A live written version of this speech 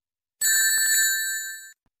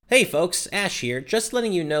Hey folks, Ash here, just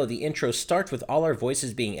letting you know the intro starts with all our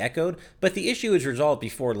voices being echoed, but the issue is resolved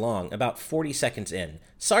before long, about 40 seconds in.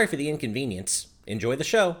 Sorry for the inconvenience. Enjoy the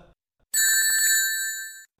show.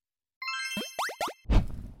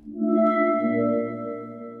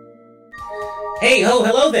 Hey ho,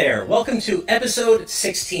 hello there! Welcome to episode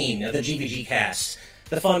 16 of the GVG cast.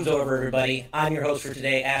 The fun's over, everybody. I'm your host for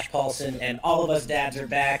today, Ash Paulson, and all of us dads are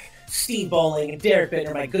back. Steve Bowling and Derek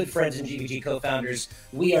Bittner, my good friends and GVG co-founders.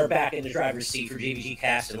 We are back in the driver's seat for GVG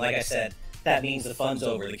cast, and like I said, that means the fun's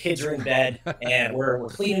over. The kids are in bed, and we're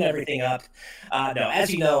cleaning everything up. No,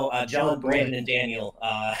 as you know, John, Brandon, and Daniel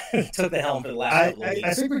took the helm for the last couple of weeks.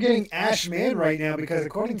 I think we're getting Ash Man right now because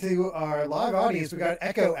according to our live audience, we got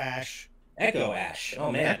Echo Ash. Echo Ash.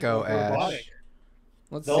 Oh, man. Echo Ash.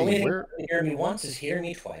 Let's the only thing you can hear me once is hear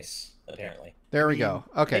me twice, apparently. There we go.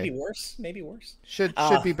 Okay. Maybe worse. Should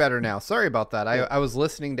be better now. Sorry about that. I was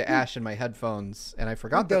listening to Ash in my headphones, and I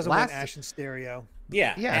forgot that doesn't last... want Ash in stereo.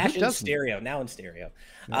 Yeah, Ash in stereo. Now in stereo.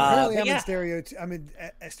 Apparently I'm in stereo. I'm in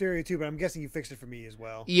stereo too, but I'm guessing you fixed it for me as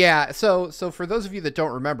well. Yeah. So for those of you that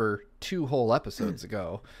don't remember, 2 whole episodes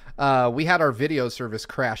ago, we had our video service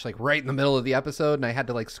crash like right in the middle of the episode, and I had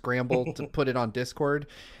to like scramble to put it on Discord.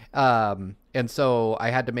 And so I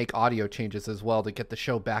had to make audio changes as well to get the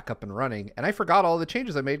show back up and running. And I forgot all the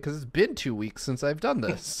changes I made because it's been 2 weeks since I've done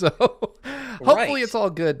this. So hopefully it's all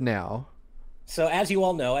good now. So as you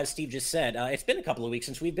all know, as Steve just said, it's been a couple of weeks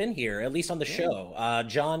since we've been here, at least on the show.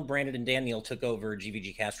 John, Brandon, and Daniel took over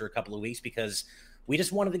GVG Cast for a couple of weeks because we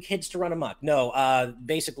just wanted the kids to run amok. No,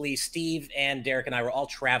 basically Steve and Derek and I were all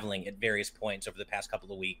traveling at various points over the past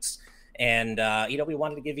couple of weeks. And, we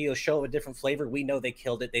wanted to give you a show of a different flavor. We know they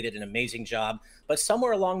killed it. They did an amazing job. But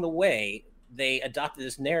somewhere along the way, they adopted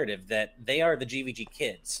this narrative that they are the GVG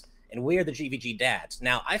kids and we are the GVG dads.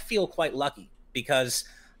 Now, I feel quite lucky because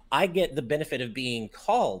I get the benefit of being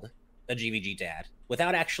called a GVG dad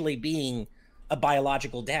without actually being a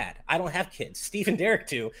biological dad. I don't have kids. Steve and Derek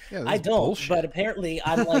do. Yeah, I don't. Bullshit. But apparently,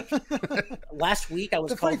 I'm like, last week I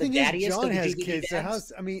was called the daddiest John of the has GVG kids.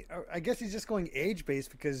 dads. So I guess he's just going age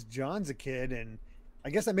based because John's a kid, and I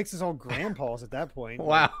guess that makes us all grandpas at that point.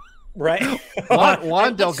 Wow. Right. Juan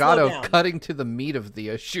Let's Delgado slow down. cutting to the meat of the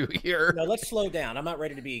issue here. No, let's slow down. I'm not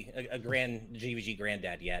ready to be a grand GVG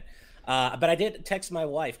granddad yet. But I did text my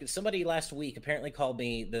wife because somebody last week apparently called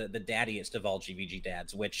me the daddiest of all GVG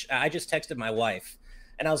dads, which I just texted my wife.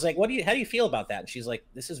 And I was like, how do you feel about that? And she's like,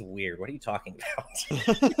 this is weird. What are you talking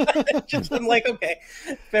about? I'm like, okay,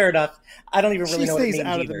 fair enough. I don't even really know what it means She stays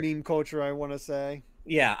out either. of the meme culture, I want to say.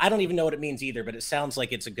 Yeah, I don't even know what it means either, but it sounds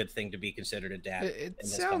like it's a good thing to be considered a dad. It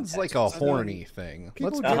sounds like a horny thing.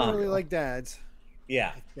 People generally like dads.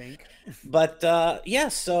 Yeah. I think. But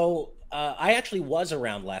so I actually was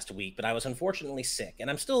around last week, but I was unfortunately sick, and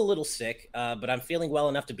I'm still a little sick, but I'm feeling well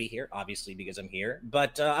enough to be here, obviously, because I'm here.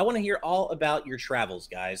 But I want to hear all about your travels,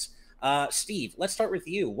 guys. Steve, let's start with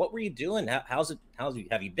you. What were you doing? Have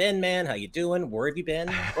you been, man? How you doing? Where have you been?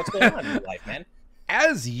 What's going on in your life, man?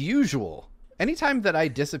 As usual, anytime that I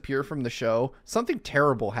disappear from the show, something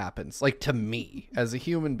terrible happens, like to me as a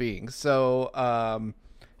human being. So,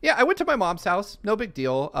 yeah, I went to my mom's house. No big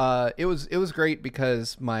deal. It was great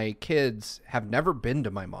because my kids have never been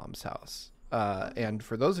to my mom's house. And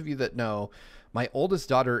for those of you that know, my oldest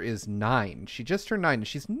daughter is 9. She just turned 9 and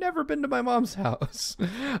she's never been to my mom's house.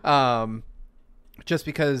 Just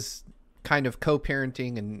because kind of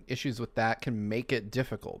co-parenting and issues with that can make it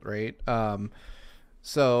difficult, right?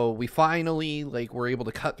 So we finally were able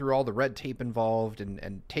to cut through all the red tape involved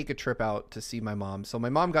and take a trip out to see my mom. So my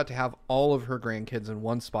mom got to have all of her grandkids in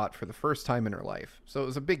one spot for the first time in her life. So it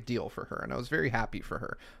was a big deal for her, and I was very happy for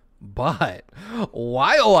her. But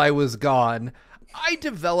while I was gone, I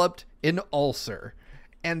developed an ulcer.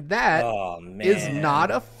 And that is not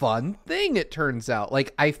a fun thing, it turns out.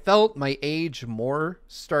 I felt my age more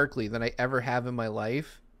starkly than I ever have in my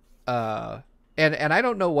life. And I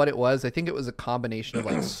don't know what it was. I think it was a combination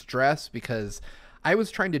of stress because I was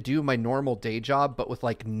trying to do my normal day job, but with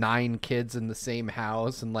 9 kids in the same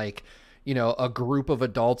house and a group of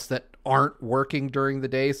adults that aren't working during the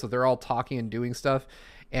day. So they're all talking and doing stuff.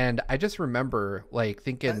 And I just remember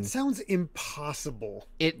thinking that sounds impossible.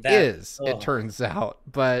 It turns out.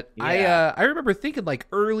 But yeah. I remember thinking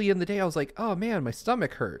early in the day, I was like, oh man, my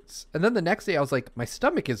stomach hurts. And then the next day I was like, my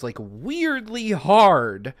stomach is weirdly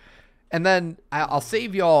hard. And then I'll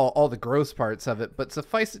save y'all all the gross parts of it, but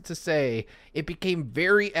suffice it to say, it became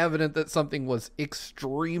very evident that something was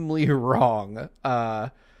extremely wrong.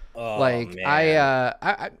 Man.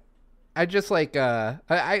 I just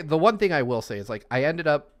the one thing I will say is I ended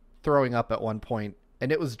up throwing up at one point,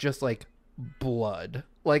 and it was just blood.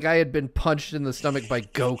 Like I had been punched in the stomach by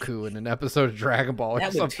Goku in an episode of Dragon Ball or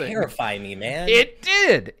That would something. terrify me, man. It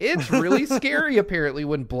did. It's really scary, apparently,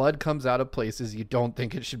 when blood comes out of places you don't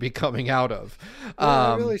think it should be coming out of.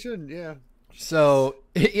 I really shouldn't. Yeah. So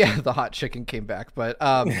yeah, the hot chicken came back, but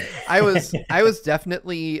I was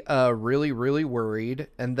definitely really, really worried.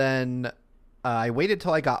 And then I waited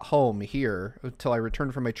till I got home here, until I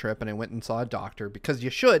returned from my trip, and I went and saw a doctor, because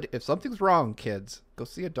you should. If something's wrong, kids, go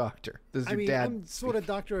see a doctor. This is your dad. I'm sort of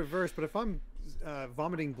doctor averse, but if I'm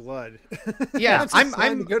vomiting blood, yeah,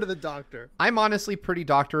 I'm to go to the doctor. I'm honestly pretty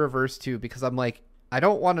doctor averse too, because I'm like, I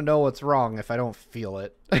don't want to know what's wrong if I don't feel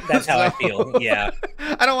it. That's how I feel. Yeah.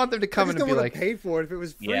 I don't want them to come in and be like, pay for it. If it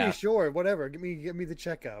was free, sure, whatever. Give me the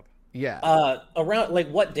checkup. Yeah. Around like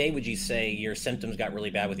what day would you say your symptoms got really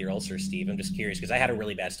bad with your ulcer, Steve? I'm just curious because I had a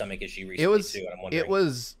really bad stomach issue recently too, and I'm wondering. It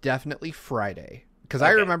was definitely Friday. Because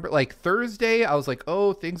I remember like Thursday, I was like,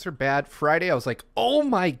 oh, things are bad. Friday, I was like, oh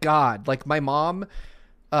my God. Like my mom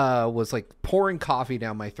was like pouring coffee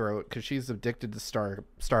down my throat because she's addicted to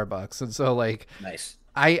Starbucks. And so like, nice.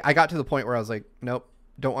 I got to the point where I was like, nope,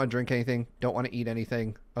 don't want to drink anything. Don't want to eat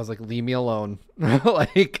anything. I was like, leave me alone.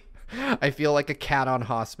 Like, I feel like a cat on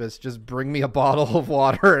hospice. Just bring me a bottle of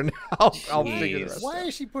water and I'll figure the rest Why out.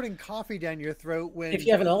 is she putting coffee down your throat when... If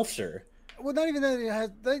you have an ulcer. Well, not even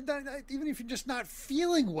that. Even if you're just not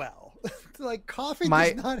feeling well, like coffee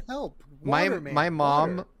does not help. Water, my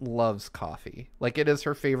mom loves coffee. Like it is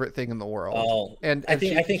her favorite thing in the world. Oh, and I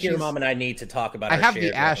think your mom and I need to talk about. I have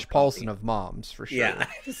the Ash Paulson of moms for sure. Yeah,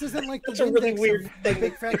 this isn't like the really weird thing.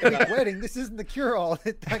 Big Fat Greek Wedding. This isn't the cure-all.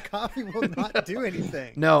 That coffee will not do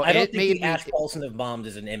anything. No, I don't think the Ash Paulson of moms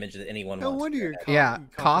is an image that anyone wants. No wonder you're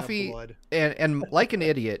coffee. And like an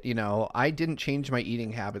idiot, you know, I didn't change my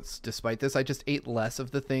eating habits despite this. I just ate less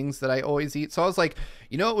of the things that I always eat. So I was like,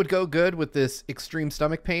 you know what would go good with this extreme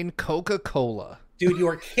stomach pain? Coca-Cola. Dude, you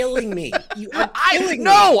are killing me. You are killing me.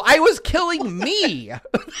 No, I was killing me.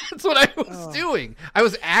 That's what I was doing. I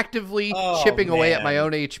was actively chipping away at my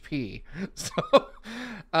own HP. So,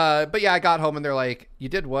 but yeah, I got home and they're like, you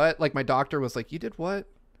did what? Like my doctor was like, you did what?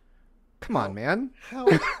 Come on, man. How?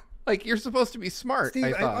 Like you're supposed to be smart. Steve,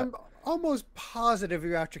 I thought. I'm almost positive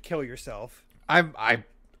you're out to kill yourself.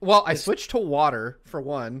 Well, I switched to water for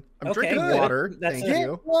one. I'm drinking water. Thank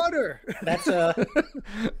you. Water. That's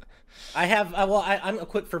I have I'm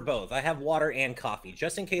equipped for both. I have water and coffee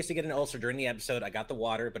just in case I get an ulcer during the episode. I got the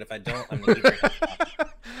water, but if I don't, I'm gonna keep drinking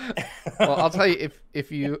coffee. Well, I'll tell you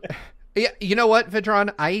if you, yeah, you know what,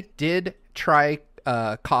 Vidron, I did try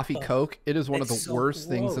coffee Coke. It is one of the worst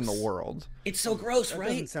things in the world. It's so gross, That right?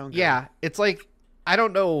 doesn't sound good. Yeah, it's like I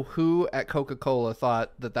don't know who at Coca-Cola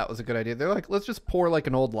thought that was a good idea. They're like, let's just pour like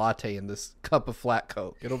an old latte in this cup of flat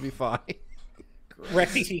Coke. It'll be fine.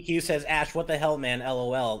 RexCQ says, Ash, what the hell, man?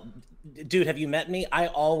 LOL. Dude, have you met me? I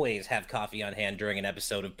always have coffee on hand during an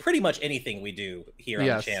episode of pretty much anything we do here on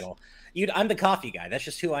the channel. I'm the coffee guy. That's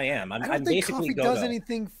just who I am. I'm think basically coffee go-go. does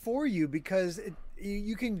anything for you because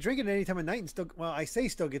you can drink it at any time of night and still, well, I say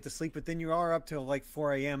still get to sleep, but then you are up till like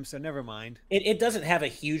 4 a.m., so never mind. It doesn't have a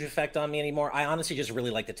huge effect on me anymore. I honestly just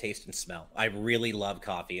really like the taste and smell. I really love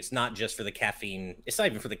coffee. It's not just for the caffeine. It's not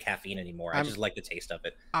even for the caffeine anymore. I just like the taste of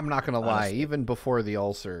it. I'm not going to lie. Even before the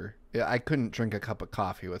ulcer, I couldn't drink a cup of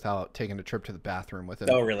coffee without taking a trip to the bathroom within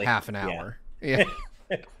half an hour. Yeah.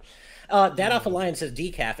 Dad Off Alliance says,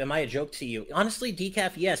 decaf, am I a joke to you? Honestly,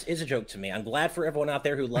 decaf, yes, is a joke to me. I'm glad for everyone out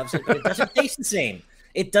there who loves it, but it doesn't taste the same.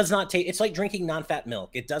 It does not taste. It's like drinking non-fat milk.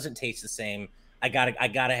 It doesn't taste the same. I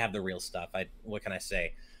gotta have the real stuff. What can I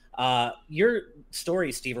say? Your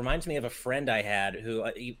story, Steve, reminds me of a friend I had who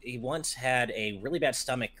he once had a really bad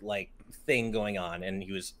stomach like thing going on, and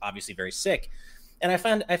he was obviously very sick. And I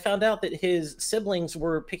found out that his siblings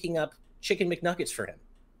were picking up chicken McNuggets for him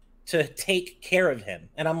to take care of him,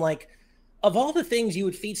 and I'm like, of all the things you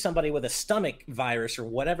would feed somebody with a stomach virus or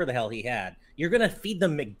whatever the hell he had, you're gonna feed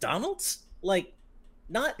them McDonald's? Like,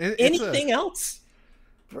 not anything else?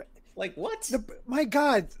 Like, what? My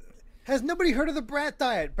God, has nobody heard of the Brat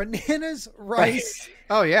Diet? Bananas, rice.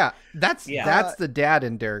 Oh yeah, that's the dad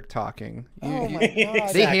and Derek talking. Oh my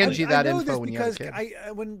God, they hand you that info when you're a kid.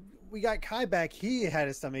 When we got Kai back, he had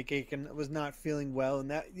a stomach ache and was not feeling well, and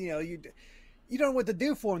that you don't know what to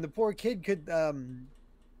do for him. The poor kid could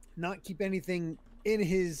not keep anything in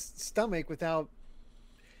his stomach without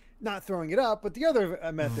not throwing it up, but the other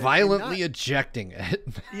method, violently ejecting it.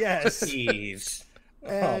 Yes. Jeez.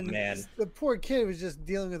 And oh man, the poor kid was just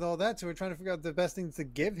dealing with all that, so we're trying to figure out the best things to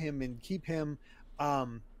give him and keep him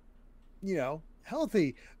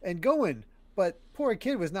healthy and going. But poor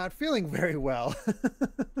kid was not feeling very well.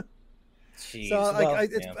 Jeez. So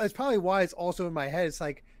it's probably why it's also in my head. It's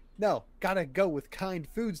like, No, gotta go with kind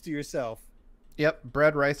foods to yourself. Yep,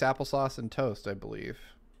 bread, rice, applesauce, and toast, I believe.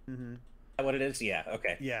 Mm-hmm. Is that what it is? Yeah.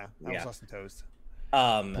 Okay. Yeah, Yeah. applesauce and toast.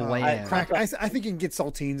 Bland. I think you can get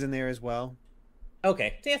saltines in there as well.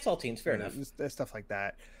 Okay. Yeah, saltines. Fair enough. There's stuff like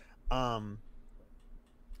that.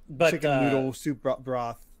 But chicken noodle soup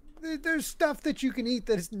broth. There's stuff that you can eat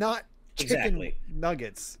that is not chicken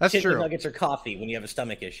nuggets. That's chicken true. nuggets or coffee when you have a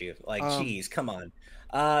stomach issue. Like, geez, come on.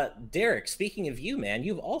 Derek, speaking of you, man,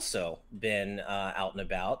 you've also been out and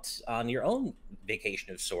about on your own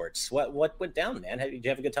vacation of sorts. What went down, man? Did you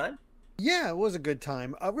have a good time? Yeah, it was a good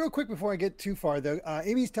time. Real quick before I get too far, though,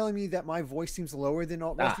 Amy's telling me that my voice seems lower than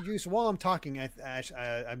all the rest of you. So while I'm talking,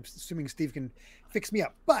 I'm assuming Steve can fix me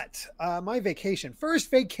up. But my vacation,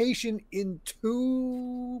 first vacation in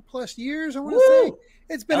 2+ years, I want to say.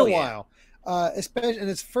 It's been a while. Especially, and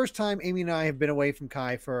it's the first time Amy and I have been away from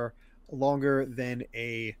Kai for longer than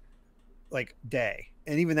a day,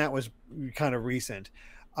 and even that was kind of recent.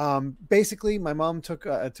 Basically, my mom took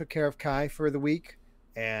care of Kai for the week.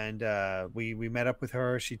 And we met up with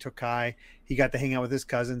her. She took Kai. He got to hang out with his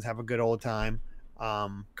cousins, have a good old time,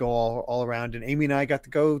 go all around. And Amy and I got to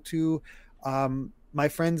go to my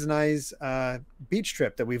friends and I's beach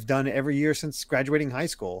trip that we've done every year since graduating high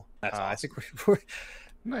school. That's awesome. I think we're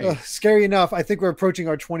nice. Scary enough, I think we're approaching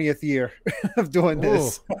our 20th year of doing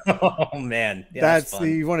this. Oh man, yeah,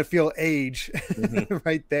 you want to feel age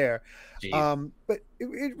right there. But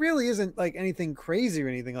it really isn't like anything crazy or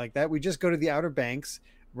anything like that. We just go to the Outer Banks,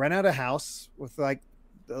 rent out a house with like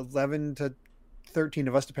 11 to 13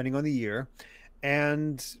 of us, depending on the year,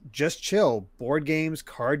 and just chill. Board games,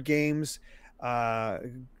 card games,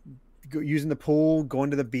 using the pool,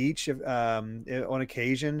 going to the beach on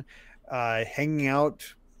occasion, hanging out,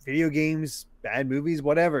 video games, bad movies,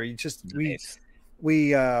 whatever. You just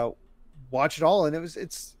we watch it all, and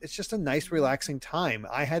it's just a nice, relaxing time.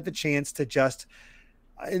 I had the chance to just,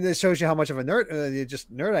 and this shows you how much of a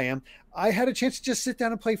nerd I am. I had a chance to just sit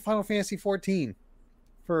down and play Final Fantasy 14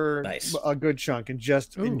 for a good chunk and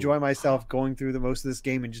just enjoy myself going through the most of this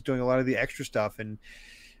game and just doing a lot of the extra stuff. And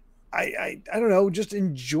I don't know, just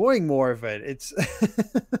enjoying more of it. It's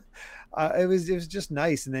it was just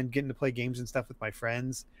nice, and then getting to play games and stuff with my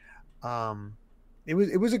friends. It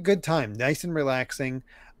was a good time, nice and relaxing.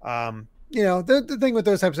 The thing with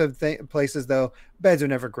those types of places, though, beds are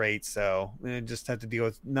never great, so we just have to deal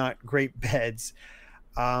with not great beds.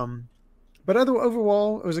 But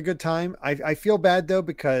overall, it was a good time. I feel bad though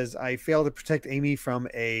because I failed to protect Amy from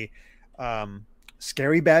a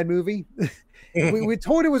scary bad movie. we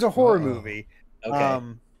told it was a horror movie.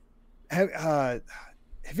 Okay.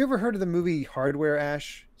 Have you ever heard of the movie Hardware,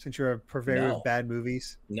 Ash? Since you're a purveyor of bad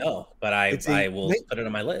movies. No, but I will put it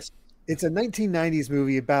on my list. It's a 1990s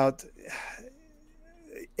movie about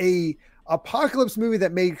a apocalypse movie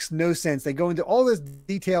that makes no sense. They go into all this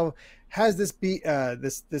detail, has this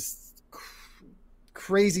this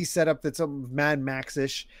crazy setup that's Mad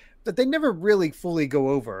Max-ish that they never really fully go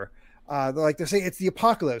over. They say it's the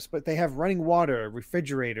apocalypse, but they have running water,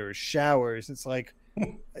 refrigerators, showers. It's like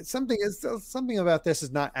something about this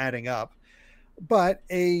is not adding up. But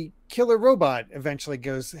a killer robot eventually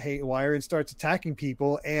goes haywire and starts attacking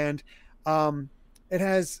people, and it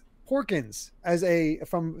has Porkins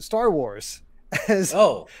from Star Wars as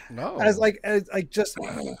just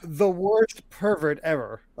the worst pervert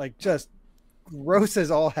ever, like just gross as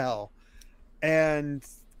all hell. And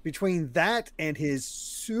between that and his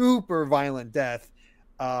super violent death,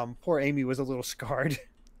 poor Amy was a little scarred.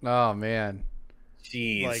 Oh man,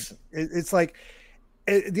 jeez. It's like.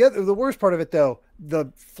 The worst part of it, though,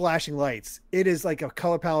 the flashing lights. It is like a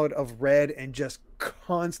color palette of red and just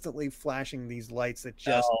constantly flashing these lights that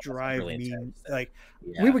just drive me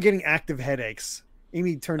we were getting active headaches.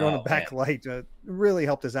 Amy turned on a backlight. Really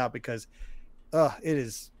helped us out because it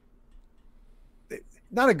is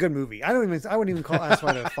not a good movie. I wouldn't even call it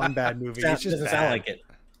a fun bad movie. It just doesn't sound like it.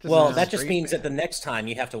 Well, that just means that the next time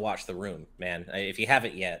you have to watch The Room, man. If you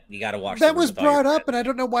haven't yet, you got to watch. That was brought up, and I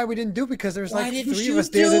don't know why we didn't do it because there's like three of us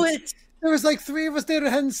there. There was like 3 of us there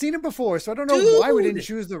that hadn't seen it before, so I don't know why we didn't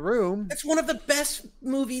choose The Room. It's one of the best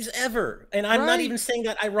movies ever, and I'm not even saying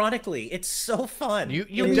that ironically. It's so fun.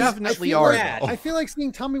 You definitely are. I feel like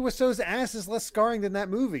seeing Tommy Wiseau's ass is less scarring than that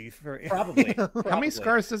movie. Probably. How many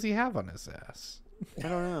scars does he have on his ass? I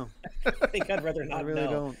don't know. I think I'd rather not. I really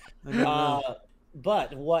know. don't. I don't know.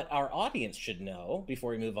 But what our audience should know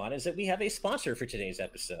before we move on is that we have a sponsor for today's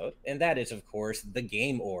episode, and that is, of course, The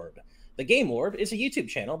Game Orb. The Game Orb is a YouTube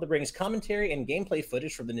channel that brings commentary and gameplay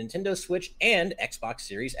footage from the Nintendo Switch and Xbox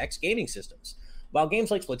Series X gaming systems. While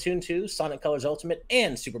games like Splatoon 2, Sonic Colors Ultimate,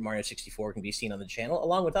 and Super Mario 64 can be seen on the channel,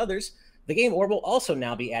 along with others, The Game Orb will also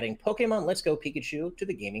now be adding Pokemon Let's Go Pikachu to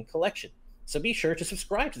the gaming collection. So be sure to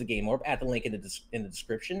subscribe to the Game Orb at the link in the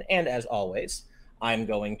description. And as always, I'm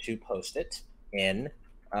going to post it in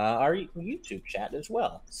our YouTube chat as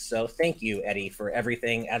well. So thank you, Eddie, for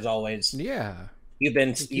everything. As always, Yeah. you've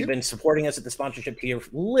been supporting us at the sponsorship here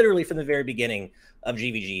literally from the very beginning of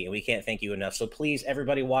GVG, and we can't thank you enough. So please,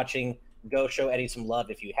 everybody watching, go show Eddie some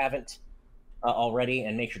love if you haven't already,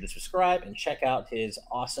 and make sure to subscribe and check out his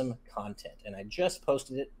awesome content. And I just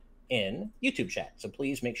posted it in YouTube chat, so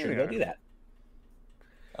please make sure to go do that.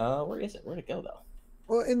 Where is it? Where'd it go though?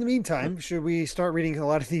 Well, in the meantime, should we start reading a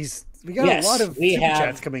lot of these? We got a lot of super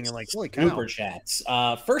chats coming in. Like, holy cow. Super chats.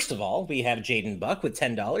 First of all, we have Jaden Buck with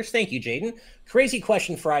 $10. Thank you, Jaden. Crazy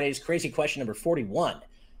Question Fridays. Crazy question number 41.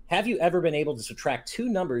 Have you ever been able to subtract two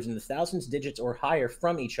numbers in the thousands, digits, or higher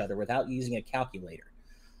from each other without using a calculator?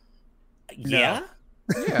 No. Yeah.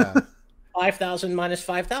 Yeah. 5,000 minus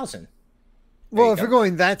 5,000. Well, if you're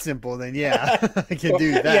going that simple, then yeah, I can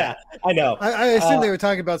do that. Yeah, I know. I assume they were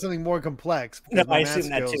talking about something more complex. No, I assume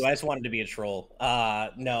that too. I just wanted to be a troll.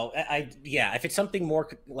 No, if it's something more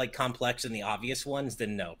like complex than the obvious ones,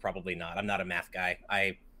 then no, probably not. I'm not a math guy.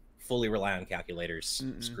 I fully rely on calculators.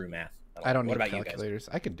 Screw math. I don't what need about calculators.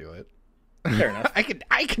 I can do it. Fair enough. I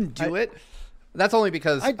can do it. That's only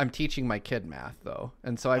because I'm teaching my kid math though,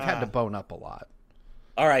 and so I've had to bone up a lot.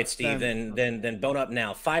 All right, Steve. Then bone up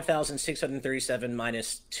now. 5,637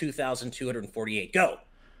 minus 2,248. Go.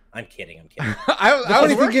 I'm kidding. I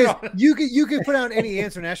was working on it. You could put out any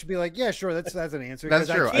answer, and Ash would be like, "Yeah, sure, that's an answer." That's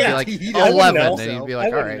true. I'd Yeah. be like 11, and he'd be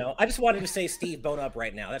like, I "All right." know. I just wanted to say Steve bone up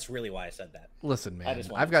right now. That's really why I said that. Listen, man,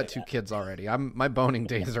 just wanted I've to got say two that. kids already. My boning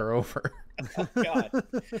days are over. Oh, God.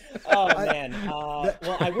 Oh, man.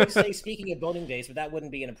 Well, I would say, speaking of boning days, but that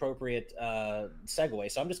wouldn't be an appropriate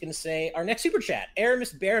segue. So I'm just going to say our next super chat,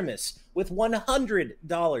 Aramis Baramis with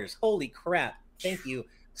 $100. Holy crap. Thank you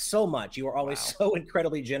so much. You are always so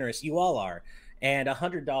incredibly generous. You all are. And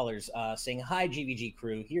 $100 saying, "Hi, GVG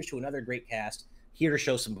crew. Here's to another great cast. Here to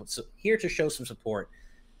show some support."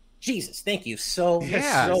 Jesus, thank you so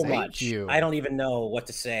much. You. I don't even know what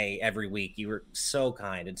to say every week. You were so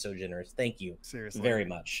kind and so generous. Thank you very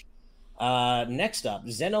much. Next up,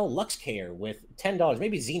 Zeno Luxcare with $10.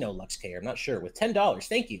 Maybe Zeno Luxcare. I'm not sure. With $10.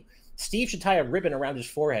 Thank you. Steve should tie a ribbon around his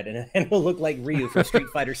forehead and he'll look like Ryu from Street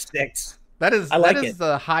Fighter 6. That is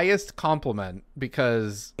the highest compliment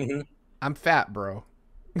because I'm fat, bro.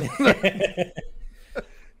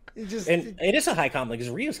 It is a high compliment because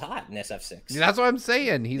Ryu's hot in SF6. That's what I'm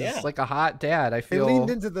saying. He's like a hot dad. I feel they leaned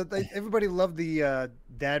into everybody loved the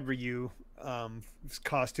dad Ryu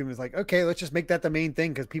costume. Is like, okay, let's just make that the main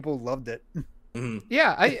thing because people loved it.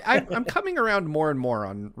 Yeah, I'm coming around more and more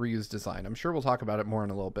on Ryu's design. I'm sure we'll talk about it more in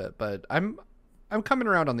a little bit, but I'm coming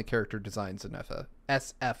around on the character designs in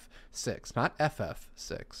SF6, not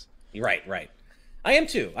FF6. Right. I am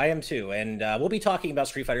too, and we'll be talking about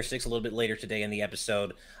Street Fighter 6 a little bit later today in the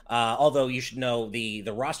episode. Although you should know the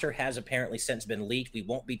roster has apparently since been leaked. We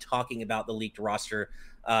won't be talking about the leaked roster.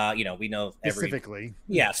 We know specifically.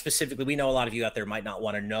 Specifically, we know a lot of you out there might not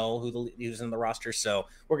want to know who's in the roster, so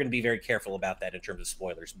we're going to be very careful about that in terms of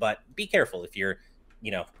spoilers. But be careful if you're,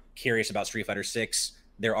 curious about Street Fighter 6.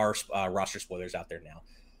 There are roster spoilers out there now.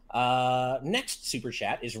 Next super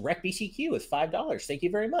chat is RecBCQ with $5. Thank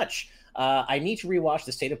you very much. I need to rewatch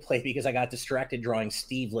The State of Play because I got distracted drawing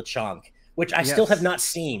Steve LeChonk, which I still have not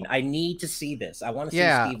seen. I need to see this. I want to see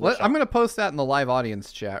Steve LeChonk. I'm going to post that in the live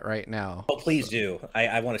audience chat right now. Oh, please do.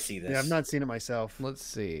 I want to see this. Yeah, I've not seen it myself. Let's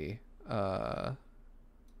see. I'm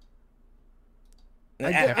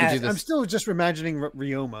still just imagining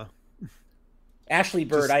Ryoma. Ashley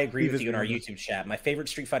Bird, I agree with you in our YouTube chat. My favorite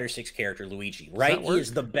Street Fighter 6 character, Luigi. Right? He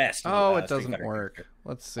is the best. Oh, it doesn't work. Character.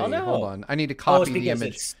 Let's see. Hold on. I need to copy the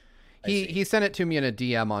image. He sent it to me in a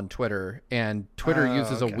DM on Twitter, and Twitter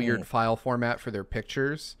uses a weird file format for their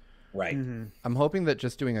pictures. Right. Mm-hmm. I'm hoping that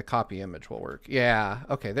just doing a copy image will work. Yeah.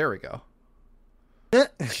 Okay, there we go.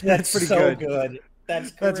 That's pretty good.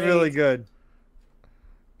 That's really good.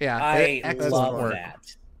 Yeah. I love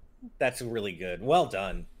that. That's really good. Well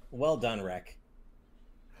done. Well done, Rec.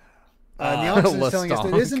 Neoxys is telling us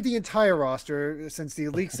that it isn't the entire roster since the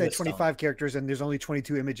leak said 25 characters and there's only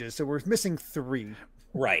 22 images, so we're missing 3.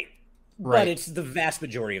 Right. But it's the vast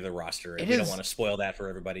majority of the roster, and we don't want to spoil that for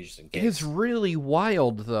everybody just in case. It is really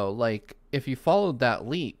wild, though. Like, if you followed that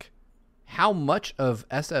leak, how much of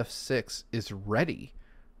SF6 is ready?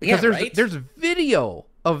 Because there's video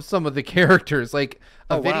of some of the characters, like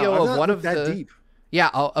a video of one of the... deep. Yeah,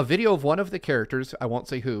 a video of one of the characters, I won't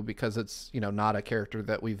say who because it's, not a character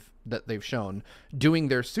that they've shown, doing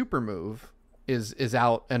their super move is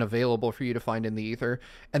out and available for you to find in the ether.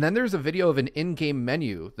 And then there's a video of an in-game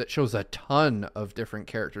menu that shows a ton of different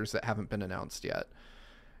characters that haven't been announced yet.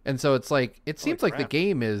 And so it's like, it seems like the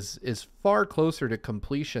game is far closer to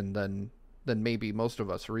completion than maybe most of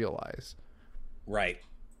us realize. Right.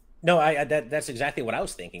 No, that's exactly what I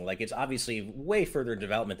was thinking. Like, it's obviously way further in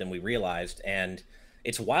development than we realized, and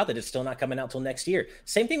it's wild that it's still not coming out till next year.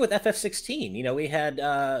 Same thing with FF16. You know, we had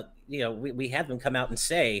we had them come out and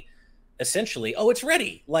say, essentially, oh, it's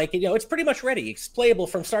ready. Like, you know, it's pretty much ready. It's playable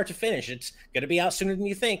from start to finish. It's going to be out sooner than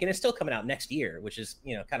you think, and it's still coming out next year, which is,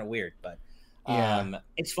 you know, kind of weird. But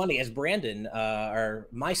it's funny, as Brandon, or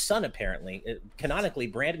my son, apparently, canonically,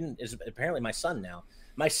 Brandon is apparently my son now.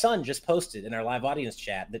 My son just posted in our live audience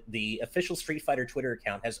chat that the official Street Fighter Twitter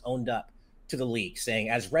account has owned up to the leak, saying,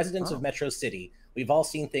 as residents of Metro City, we've all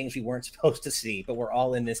seen things we weren't supposed to see, but we're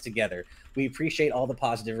all in this together. We appreciate all the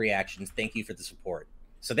positive reactions. Thank you for the support.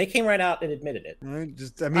 So they came right out and admitted it.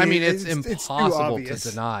 I mean, it's impossible to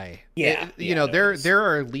deny. Yeah. There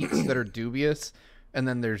are leaks that are dubious, and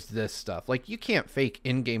then there's this stuff. Like, you can't fake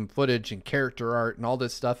in-game footage and character art and all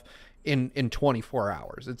this stuff in 24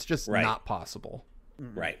 hours. It's just not possible.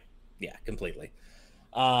 Right. Yeah, completely.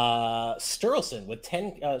 Sturlson with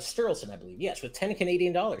 10 Sturlson, I believe. Yes, with 10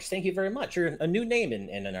 Canadian dollars. Thank you very much. You're a new name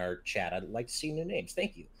in our chat. I'd like to see new names.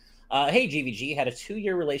 Thank you. Hey, GVG, had a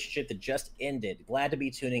 2-year relationship that just ended. Glad to be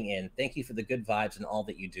tuning in. Thank you for the good vibes and all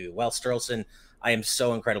that you do. Well, Sturlson, I am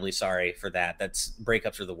so incredibly sorry for that.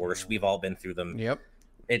 Breakups are the worst. We've all been through them. Yep.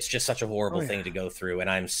 It's just such a horrible thing to go through, and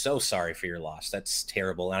I'm so sorry for your loss. That's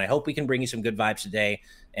terrible. And I hope we can bring you some good vibes today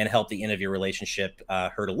and help the end of your relationship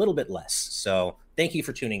hurt a little bit less. So thank you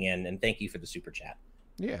for tuning in, and thank you for the super chat.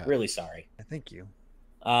 Yeah. Really sorry. Thank you.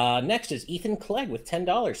 Next is Ethan Clegg with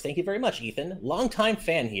 $10. Thank you very much, Ethan. Longtime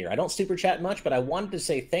fan here. I don't super chat much, but I wanted to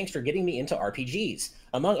say thanks for getting me into RPGs.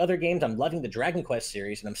 Among other games, I'm loving the Dragon Quest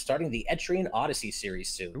series, and I'm starting the Etrian Odyssey series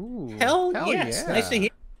soon. Ooh, hell yes. Yeah. Nice to hear.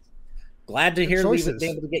 Glad to hear we've been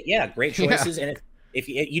able to get, great choices. Yeah. And if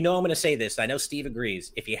I'm going to say this, I know Steve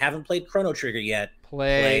agrees. If you haven't played Chrono Trigger yet,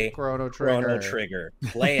 play Chrono Trigger. Chrono Trigger.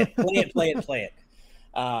 Play it.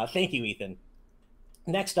 Thank you, Ethan.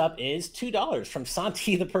 Next up is $2 from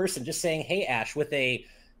Santi the person, just saying, "Hey Ash," with a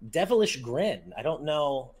devilish grin. I don't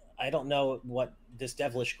know what this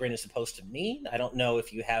devilish grin is supposed to mean. I don't know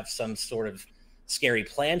if you have some sort of scary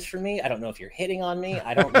plans for me. I don't know if you're hitting on me.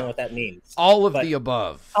 I don't know what that means. All of the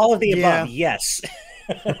above. All of the above, yes.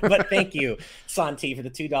 But thank you, Santi, for the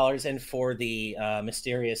 $2 and for the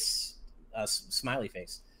mysterious smiley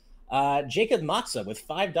face. Jacob Matza with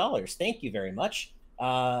 $5. Thank you very much.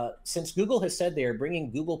 Since Google has said they are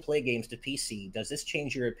bringing Google Play games to PC, does this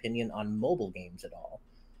change your opinion on mobile games at all?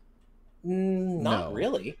 Not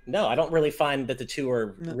really. No, I don't really find that the two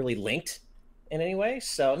are really linked in any way.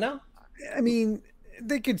 So no. I mean,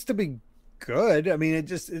 they could still be good. I mean,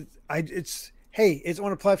 it's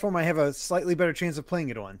on a platform I have a slightly better chance of playing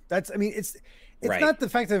it on. It's not the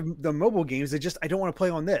fact of the mobile games. It's just I don't want to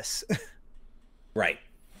play on this. Right.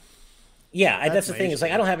 Yeah, that's the thing. Is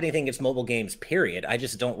like I don't have anything against mobile games, period. I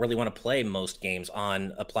just don't really want to play most games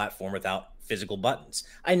on a platform without physical buttons.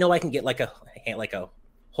 I know I can get like a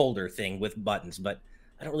holder thing with buttons, but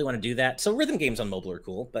I don't really want to do that. So rhythm games on mobile are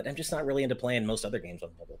cool, but I'm just not really into playing most other games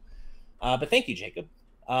on mobile. But thank you, Jacob.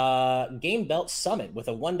 Game Belt Summit with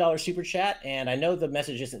a $1 super chat, and I know the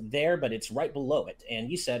message isn't there, but it's right below it. And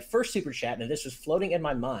you said first super chat, and this was floating in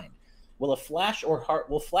my mind. Will flash or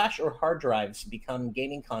hard drives become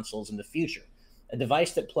gaming consoles in the future? A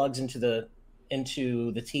device that plugs into the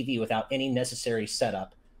TV without any necessary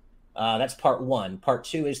setup. That's part one. Part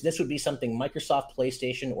two is this would be something Microsoft,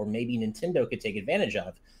 PlayStation, or maybe Nintendo could take advantage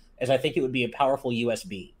of, as I think it would be a powerful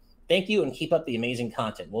USB. Thank you, and keep up the amazing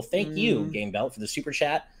content. Well, thank you, Game Belt, for the super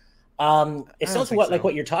chat. It sounds like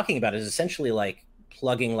what you're talking about is essentially like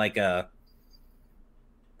plugging like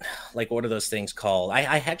what are those things called?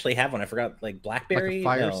 I actually have one. I forgot, like BlackBerry,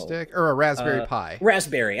 like a Fire Stick or a Raspberry Pi.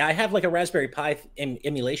 Raspberry. I have like a Raspberry Pi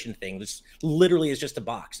emulation thing, which literally is just a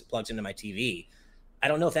box that plugs into my TV. I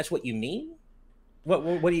don't know if that's what you mean. What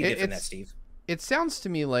do you get from that, Steve? It sounds to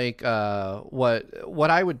me like what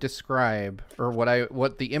I would describe, or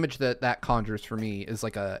what the image that conjures for me is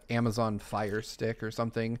like a Amazon Fire Stick or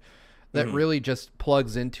something that really just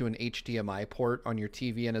plugs into an HDMI port on your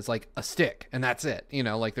TV and is like a stick, and that's it. You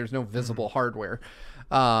know, like there's no visible hardware.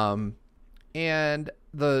 And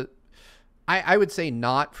I would say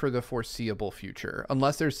not for the foreseeable future,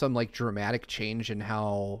 unless there's some like dramatic change in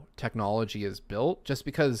how technology is built. Just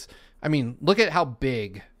because, I mean, look at how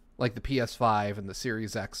big like the PS5 and the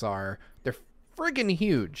Series X are. They're friggin'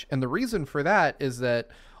 huge. And the reason for that is that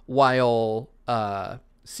while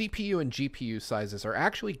CPU and GPU sizes are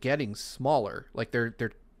actually getting smaller. Like they're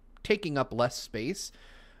taking up less space.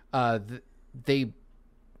 They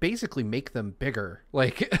basically make them bigger,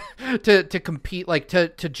 like to compete, like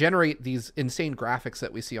to generate these insane graphics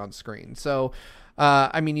that we see on screen. So,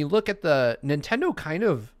 I mean, you look at the Nintendo kind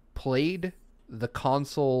of played the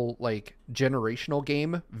console like generational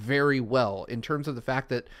game very well in terms of the fact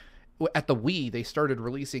that at the Wii they started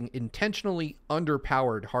releasing intentionally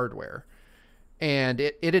underpowered hardware, and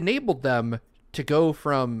it enabled them to go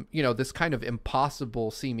from, you know, this kind of impossible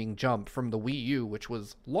seeming jump from the Wii U, which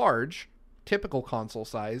was large, typical console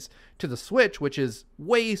size, to the Switch, which is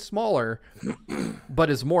way smaller but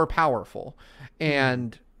is more powerful.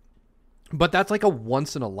 And but that's like a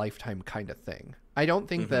once in a lifetime kind of thing. I don't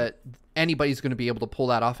think that anybody's going to be able to pull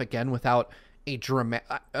that off again without a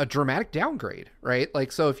dramatic downgrade, right?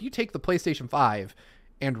 Like, so if you take the PlayStation 5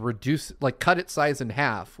 and reduce, like, cut its size in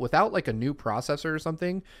half without like a new processor or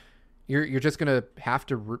something, you're just going to have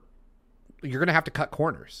to you're going to have to cut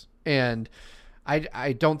corners. And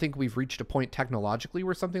I don't think we've reached a point technologically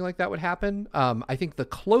where something like that would happen. I think the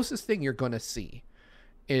closest thing you're going to see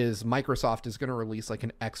is Microsoft is going to release like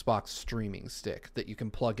an Xbox streaming stick that you can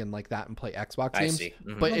plug in like that and play Xbox games.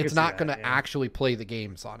 But it's not going to actually play the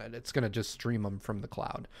games on it. It's going to just stream them from the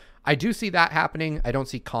cloud. I do see that happening. I don't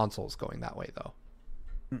see consoles going that way though.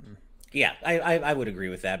 Yeah, I would agree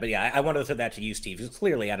with that. But yeah, I wanted to throw that to you, Steve, because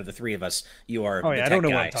clearly out of the three of us, you are the tech I don't know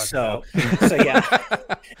guy. what I'm talking about. So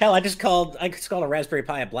yeah. Hell, I just called a Raspberry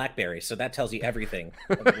Pi a BlackBerry, so that tells you everything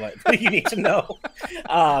of what you need to know.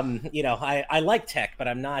 You know, I like tech, but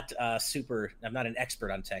I'm not I'm not an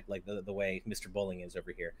expert on tech like the way Mr. Bowling is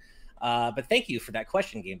over here. But thank you for that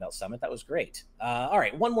question, Game Belt Summit. That was great. All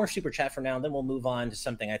right, one more super chat for now, and then we'll move on to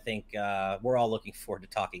something I think we're all looking forward to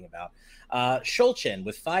talking about. Shulchin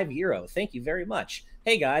with €5. Thank you very much.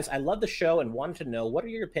 Hey guys, I love the show and wanted to know, what are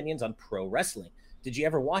your opinions on pro wrestling? Did you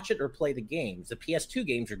ever watch it or play the games? The PS2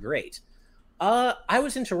 games are great. I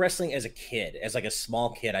was into wrestling as a kid. As like a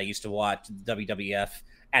small kid, I used to watch WWF.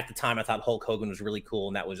 At the time, I thought Hulk Hogan was really cool,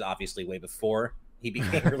 and that was obviously way before he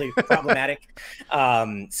became really problematic.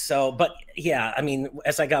 But yeah, I mean,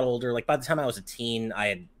 as I got older, like by the time I was a teen,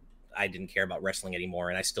 I didn't care about wrestling anymore,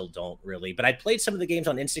 and I still don't really. But I played some of the games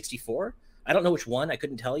on N64. I don't know which one, I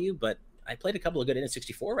couldn't tell you, but I played a couple of good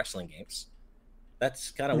N64 wrestling games.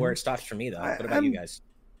 That's kind of where it stops for me, though. What about you guys?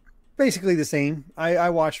 Basically the same. I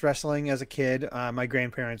watched wrestling as a kid. My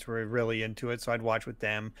grandparents were really into it, so I'd watch with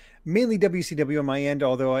them. Mainly WCW on my end,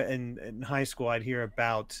 although in high school I'd hear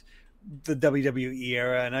about the WWE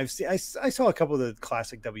era, and I saw a couple of the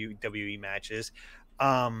classic WWE matches.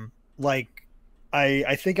 Like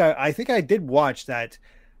I think I did watch that.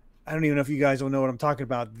 I don't even know if you guys will know what I'm talking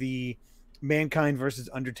about. The Mankind versus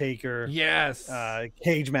Undertaker,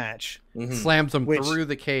 cage match. Slams him through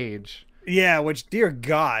the cage. Yeah, which dear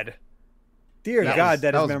God,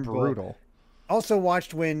 that is memorable. Brutal. Also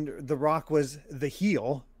watched when The Rock was the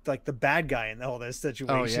heel, like the bad guy in all this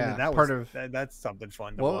situation. Oh, yeah. And that part was that's something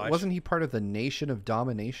fun to watch. Wasn't he part of the Nation of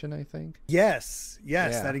Domination, I think? Yes,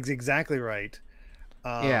 that is exactly right.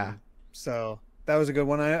 So that was a good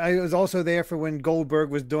one. I was also there for when Goldberg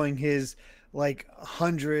was doing his like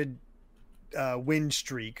 100 win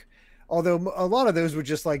streak. Although a lot of those were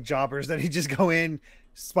just like jobbers that he'd just go in,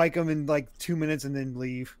 spike them in like 2 minutes and then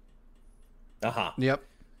leave. Yep.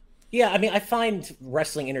 Yeah, I mean, I find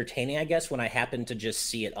wrestling entertaining, I guess, when I happen to just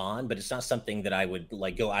see it on, but it's not something that I would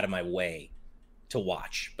like go out of my way to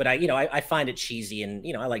watch. But I find it cheesy, and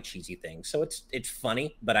I like cheesy things, so it's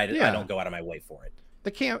funny, but I don't go out of my way for it.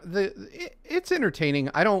 It's entertaining.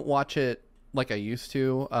 I don't watch it like I used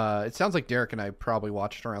to. It sounds like Derek and I probably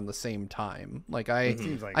watched around the same time. Like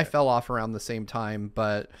I fell off around the same time,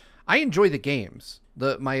 but I enjoy the games.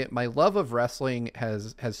 My love of wrestling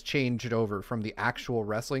has changed over from the actual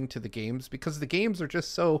wrestling to the games, because the games are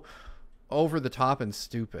just so over the top and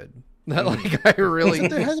stupid that like I really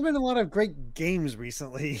there hasn't been a lot of great games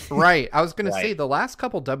recently. Right. I was gonna say the last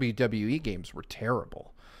couple WWE games were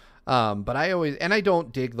terrible. But I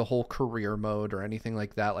don't dig the whole career mode or anything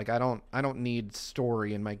like that. Like I don't need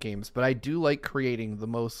story in my games, but I do like creating the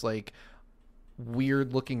most like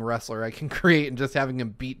weird looking wrestler I can create and just having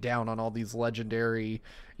him beat down on all these legendary,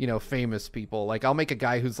 famous people. Like I'll make a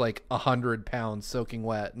guy who's like 100 pounds soaking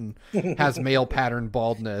wet and has male pattern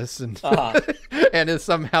baldness and and is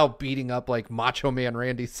somehow beating up like Macho Man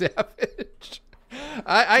Randy Savage.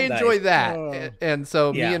 I enjoy that. And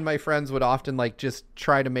so me and my friends would often like just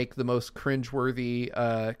try to make the most cringeworthy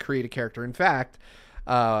create a character. In fact,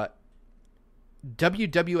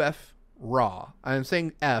 WWF Raw. I'm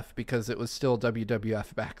saying F because it was still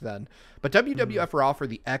WWF back then. But WWF Raw for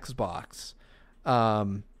the Xbox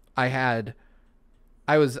I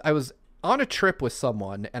was on a trip with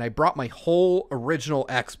someone, and I brought my whole original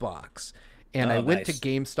Xbox, and I went to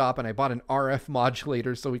GameStop and I bought an RF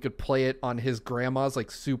modulator so we could play it on his grandma's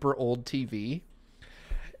like super old TV.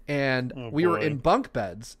 And we were in bunk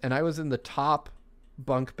beds, and I was in the top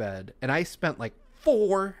bunk bed, and I spent like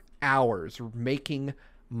 4 hours making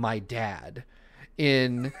my dad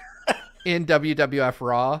in WWF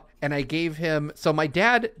Raw, and I gave him. So my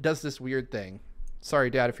dad does this weird thing.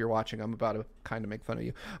 Sorry, Dad, if you're watching, I'm about to kind of make fun of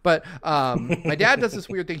you. But my dad does this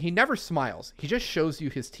weird thing. He never smiles. He just shows you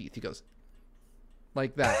his teeth. He goes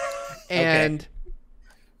like that. And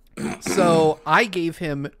so I gave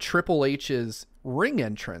him Triple H's ring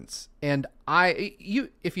entrance. And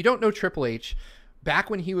if you don't know Triple H,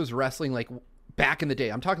 back when he was wrestling, like back in the day,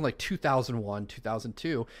 I'm talking like 2001,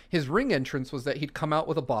 2002, his ring entrance was that he'd come out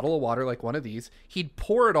with a bottle of water like one of these. He'd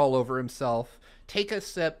pour it all over himself, take a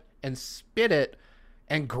sip, and spit it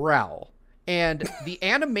and growl. And the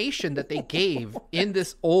animation that they gave in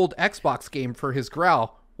this old Xbox game for his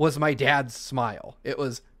growl was my dad's smile.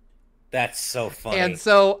 That's so funny. And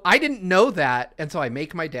so I didn't know that. And so I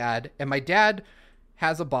make my dad, and my dad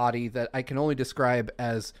has a body that I can only describe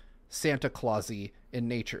as Santa Clausy in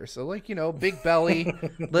nature. So like, you know, big belly,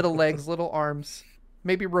 little legs, little arms.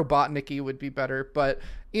 Maybe Robotnik-y would be better, but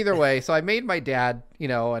either way. So I made my dad, you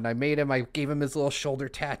know, and I gave him his little shoulder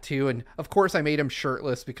tattoo. And of course I made him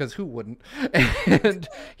shirtless because who wouldn't? And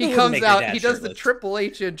he comes out, he does the Triple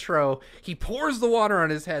H intro. He pours the water on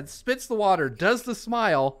his head, spits the water, does the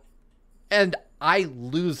smile. And I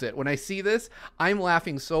lose it. When I see this, I'm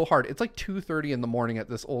laughing so hard. It's like 2:30 in the morning at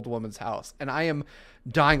this old woman's house, and I am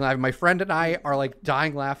dying laughing. My friend and I are like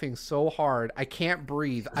dying laughing so hard. I can't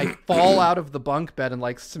breathe. I fall out of the bunk bed and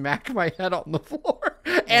like smack my head on the floor.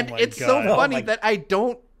 And it's so funny that I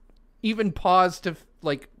don't even pause to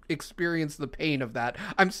like experience the pain of that.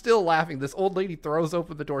 I'm still laughing. This old lady throws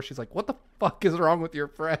open the door. She's like, "What the fuck is wrong with your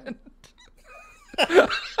friend?"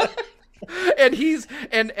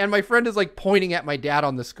 And my friend is like pointing at my dad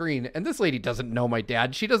on the screen, and this lady doesn't know my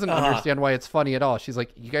dad. She doesn't understand why it's funny at all. She's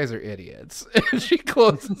like, "You guys are idiots." And she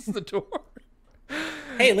closes the door.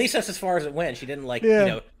 Hey, at least that's as far as it went. She didn't like, you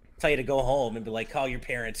know, tell you to go home and be like, "Call your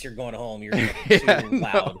parents. You're going home. You're too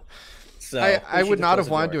loud." No. So I would not have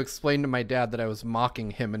wanted to explain to my dad that I was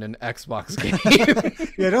mocking him in an Xbox game.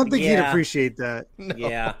 Yeah, I don't think he'd appreciate that. No.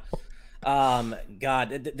 Yeah.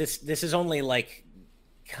 God, this is only like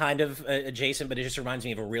kind of adjacent, but it just reminds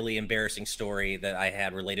me of a really embarrassing story that I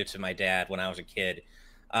had related to my dad when I was a kid.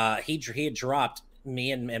 He had dropped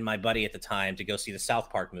me and my buddy at the time to go see the South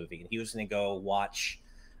Park movie, and he was going to go watch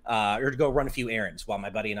or to go run a few errands while my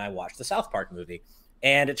buddy and I watched the South Park movie.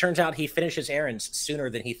 And it turns out he finished his errands sooner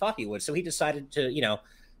than he thought he would, so he decided to, you know,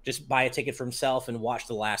 just buy a ticket for himself and watch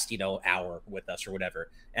the last, you know, hour with us or whatever.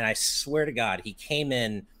 And I swear to God, he came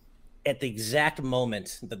in at the exact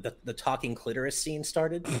moment the talking clitoris scene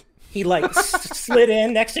started. He like slid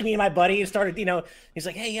in next to me and my buddy and started, you know, he's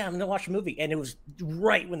like, "Hey, yeah, I'm gonna watch a movie." And it was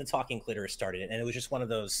right when the talking clitoris started. And it was just one of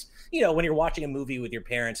those, you know, when you're watching a movie with your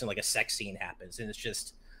parents and like a sex scene happens and it's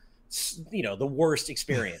just, you know, the worst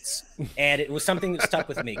experience. And it was something that stuck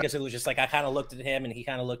with me because it was just like, I kind of looked at him and he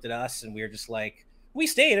kind of looked at us and we were just like, we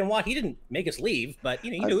stayed and watched. He didn't make us leave, but you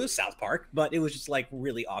know, he knew it was South Park, but it was just like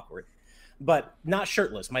really awkward. But not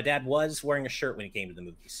shirtless. My dad was wearing a shirt when he came to the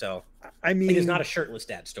movie, so I mean, it's not a shirtless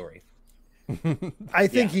dad story. I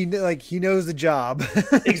think he knows the job.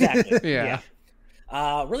 Exactly. Yeah.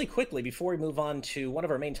 Really quickly, before we move on to one of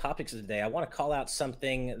our main topics of the day, I want to call out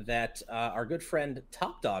something that our good friend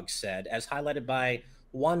Top Dog said, as highlighted by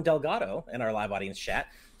Juan Delgado in our live audience chat.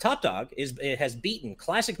 Top Dog has beaten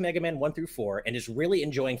classic Mega Man 1 through 4 and is really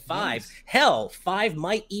enjoying 5. Nice. Hell, 5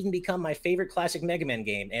 might even become my favorite classic Mega Man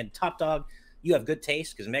game. And Top Dog, you have good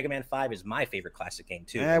taste because Mega Man 5 is my favorite classic game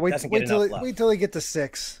too. Wait till you get to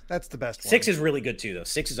 6. That's the best one. 6 is really good too, though.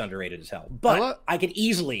 6 is underrated as hell. But I could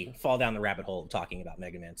easily fall down the rabbit hole of talking about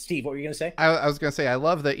Mega Man. Steve, what were you going to say? I was going to say, I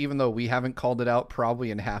love that even though we haven't called it out probably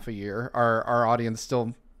in half a year, our audience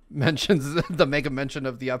still mentions the Mega Mention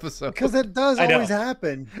of the episode. Because it does always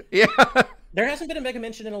happen. Yeah. There hasn't been a Mega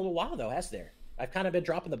Mention in a little while, though, has there? I've kind of been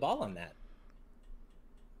dropping the ball on that.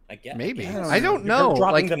 I guess. Maybe. I don't know.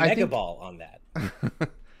 Dropping the Mega Ball on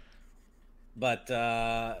that. But,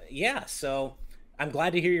 yeah, so I'm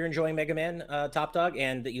glad to hear you're enjoying Mega Man, Top Dog,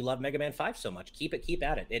 and that you love Mega Man 5 so much. Keep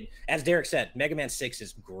at it. As Derek said, Mega Man 6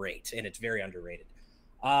 is great, and it's very underrated.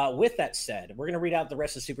 With that said, we're going to read out the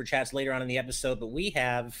rest of the Super Chats later on in the episode, but we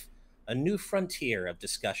have a new frontier of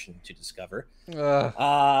discussion to discover.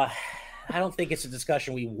 I don't think it's a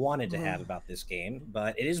discussion we wanted to have about this game,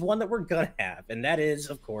 but it is one that we're going to have, and that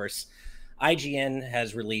is, of course, IGN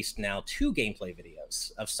has released now 2 gameplay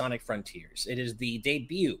videos of Sonic Frontiers. It is the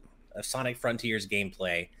debut of Sonic Frontiers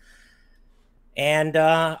gameplay. And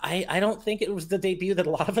I don't think it was the debut that a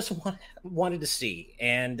lot of us wanted to see.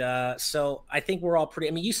 And so I think we're all pretty...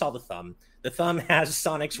 I mean, you saw the thumb. The thumb has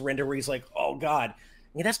Sonic's render where he's like, oh, God.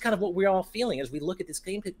 I mean, that's kind of what we're all feeling as we look at this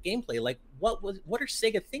gameplay. Like, what are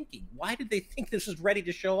Sega thinking? Why did they think this was ready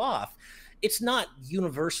to show off? It's not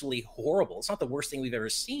universally horrible. It's not the worst thing we've ever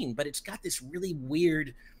seen, but it's got this really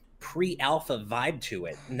weird pre-alpha vibe to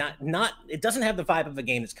it. It doesn't have the vibe of a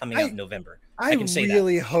game that's coming out in November. I can say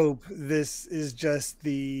really hope this is just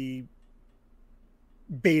the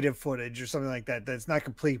beta footage or something like that. That's not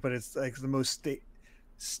complete, but it's like the most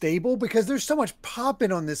stable, because there's so much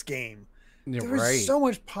popping on this game. There's so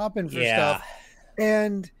much popping for stuff.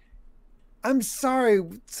 And I'm sorry,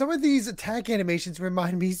 some of these attack animations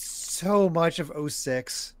remind me so much of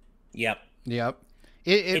 06. Yep.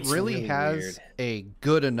 It really has weird. A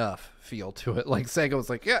good enough feel to it. Like Sega was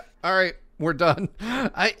like, yeah, all right, we're done.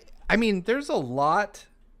 I mean, there's a lot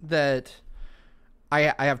that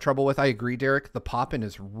I have trouble with. I agree, Derek. The pop-in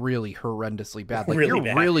is really horrendously bad. Like, you're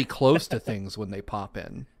really close to things when they pop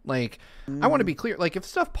in. Like, I want to be clear. Like, if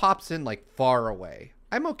stuff pops in, like, far away,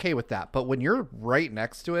 I'm okay with that. But when you're right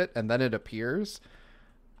next to it and then it appears,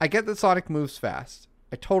 I get that Sonic moves fast.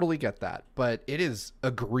 I totally get that. But it is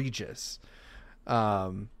egregious.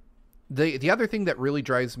 The other thing that really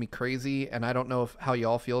drives me crazy, and I don't know how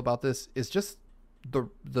y'all feel about this, is just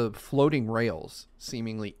the floating rails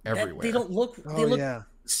seemingly everywhere. They look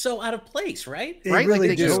so out of place, right? Right? Really,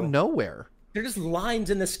 like they go nowhere. They're just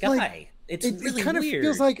lines in the sky. Like, it's really it kind weird. Of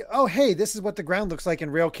feels like, oh, hey, this is what the ground looks like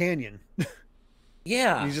in Rail Canyon.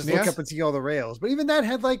 Yeah. You just look up and see all the rails. But even that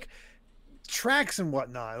had like tracks and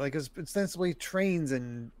whatnot. Like, it was ostensibly trains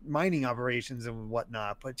and mining operations and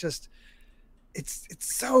whatnot. But just, it's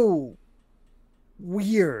so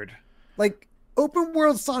weird. Like, open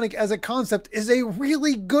world Sonic as a concept is a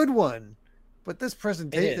really good one, but this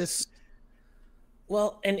presentation,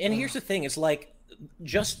 well, and here's the thing: it's like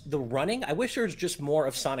just the running. I wish there was just more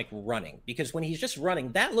of Sonic running, because when he's just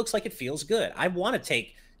running, that looks like it feels good. I want to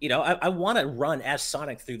take, I want to run as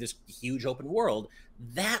Sonic through this huge open world.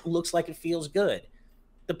 That looks like it feels good.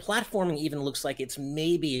 The platforming even looks like it's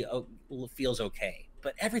maybe feels okay,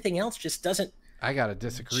 but everything else just doesn't. I gotta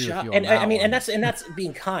disagree with you on and that I mean, one. and that's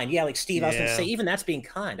being kind. Yeah, like Steve, I was gonna say, even that's being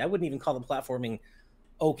kind. I wouldn't even call the platforming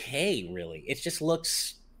okay, really. It just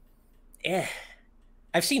looks,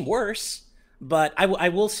 I've seen worse, but I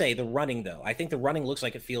will say the running, though. I think the running looks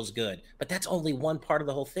like it feels good, but that's only one part of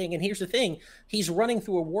the whole thing. And here's the thing: he's running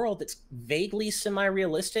through a world that's vaguely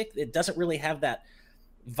semi-realistic. It doesn't really have that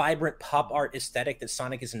vibrant pop art aesthetic that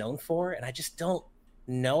Sonic is known for, and I just don't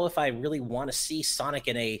know if I really want to see Sonic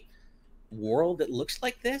in a world that looks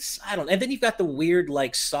like this. I don't. And then you've got the weird,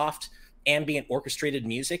 like, soft ambient orchestrated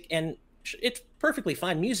music, and it's perfectly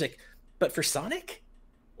fine music, but for Sonic,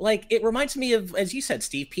 like, it reminds me of, as you said,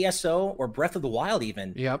 Steve, PSO or Breath of the Wild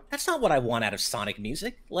even. Yep. That's not what I want out of Sonic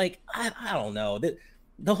music. Like, I don't know.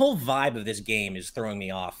 The whole vibe of this game is throwing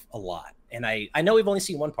me off a lot. And I know we've only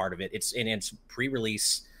seen one part of it. It's in its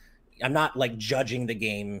pre-release. I'm not, like, judging the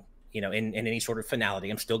game, in any sort of finality.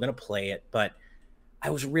 I'm still going to play it, but I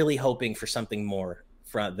was really hoping for something more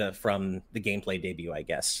from the gameplay debut, I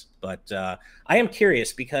guess. But I am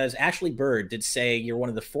curious, because Ashley Bird did say you're one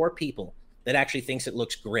of the 4 people that actually thinks it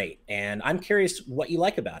looks great. And I'm curious what you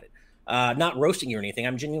like about it. Not roasting you or anything.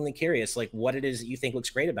 I'm genuinely curious, like, what it is that you think looks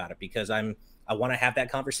great about it, because I want to have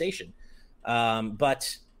that conversation.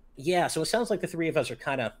 But yeah, so it sounds like the 3 of us are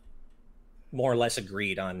kind of more or less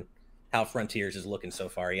agreed on how Frontiers is looking so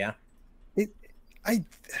far. Yeah.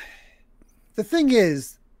 The thing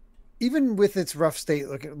is, even with its rough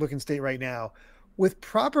looking state right now, with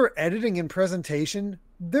proper editing and presentation,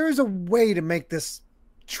 there's a way to make this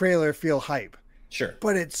trailer feel hype. Sure.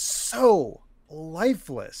 But it's so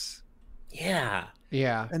lifeless. Yeah.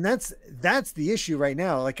 Yeah. And that's the issue right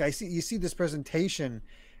now. Like, you see this presentation,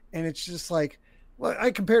 and it's just like, well,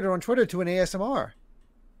 I compared it on Twitter to an ASMR.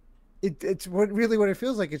 It's what it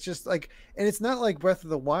feels like. It's just like, and it's not like Breath of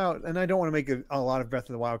the Wild. And I don't want to make a lot of Breath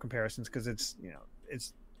of the Wild comparisons, because it's,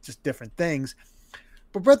 it's just different things.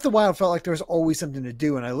 But Breath of the Wild felt like there was always something to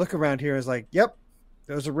do. And I look around here as like, yep,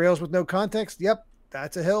 those are rails with no context. Yep,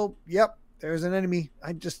 that's a hill. Yep, there's an enemy.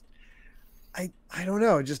 I don't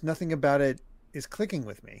know. Just nothing about it is clicking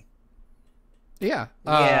with me. Yeah.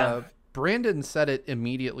 Yeah. Brandon said it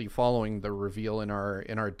immediately following the reveal in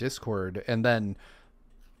our Discord, and then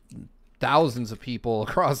thousands of people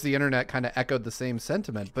across the internet kind of echoed the same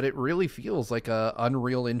sentiment. But it really feels like a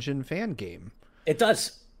Unreal Engine fan game. It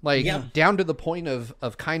does. Like Yeah. down to the point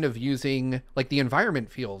of kind of using like the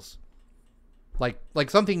environment feels like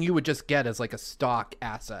something you would just get as like a stock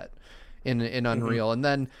asset in Unreal. And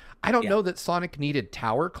then I don't know that Sonic needed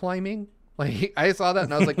tower climbing. Like I saw that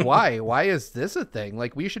and I was like, why is this a thing?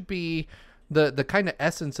 Like we should be the kind of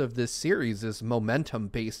essence of this series is momentum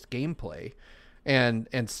based gameplay, and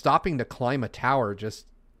stopping to climb a tower just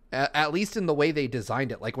at least in the way they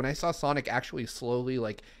designed it. Like when I saw Sonic actually slowly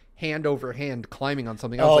like hand over hand climbing on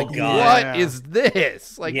something, I was like, God. what is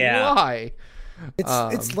this? Like why?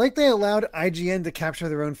 It's like they allowed IGN to capture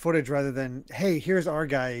their own footage rather than, hey, here's our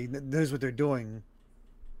guy that knows what they're doing,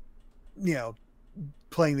 you know,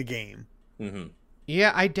 playing the game.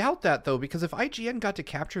 Yeah, I doubt that though, because if IGN got to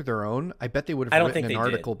capture their own, I bet they would have written an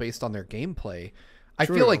article based on their gameplay. I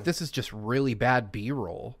feel like this is just really bad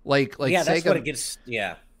B-roll. Like yeah, Sega, that's what it gets.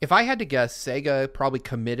 Yeah. If I had to guess, Sega probably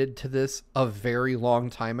committed to this a very long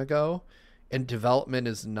time ago, and development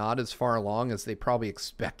is not as far along as they probably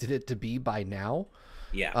expected it to be by now.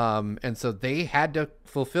 Yeah. And so they had to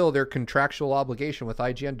fulfill their contractual obligation with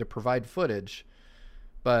IGN to provide footage.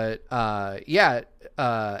 But Evernight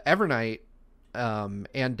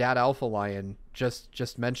and Dad Alpha Lion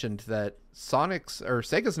just mentioned that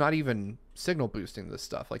Sega's not even signal boosting this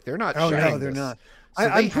stuff. Like they're not. Oh sharing no, they're this. not. So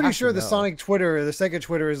I'm pretty sure the know. Sonic Twitter, the Sega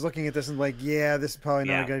Twitter, is looking at this and like, yeah, this is probably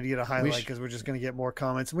not a good idea to highlight because we're just going to get more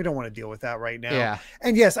comments, and we don't want to deal with that right now. Yeah.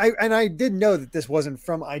 And yes, I did know that this wasn't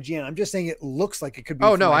from IGN. I'm just saying it looks like it could be.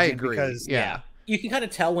 Oh from no, IGN I agree. Because, yeah. You can kind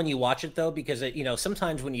of tell when you watch it though, because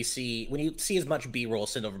sometimes when you see as much B-roll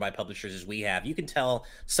sent over by publishers as we have, you can tell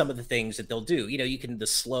some of the things that they'll do. You can the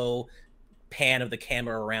slow pan of the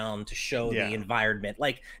camera around to show the environment.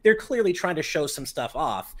 Like they're clearly trying to show some stuff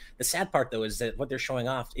off. The sad part though is that what they're showing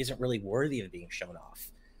off isn't really worthy of being shown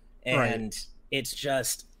off. And it's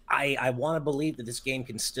just I want to believe that this game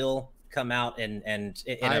can still come out and in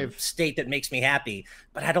a state that makes me happy,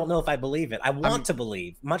 but I don't know if I believe it. I want to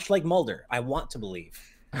believe, much like Mulder. I want to believe,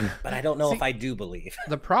 but I don't know if I do believe.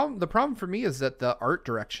 The problem for me is that the art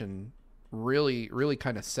direction really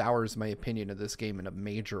kind of sours my opinion of this game in a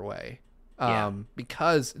major way.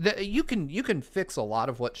 Because you can fix a lot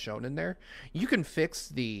of what's shown in there. You can fix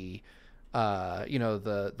the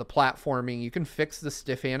the platforming, you can fix the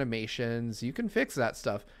stiff animations, you can fix that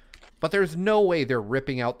stuff. But there's no way they're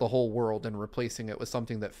ripping out the whole world and replacing it with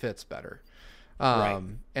something that fits better.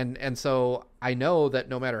 And so I know that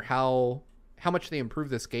no matter how much they improve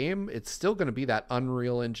this game, it's still going to be that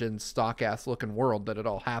Unreal Engine stock ass looking world that it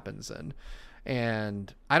all happens in.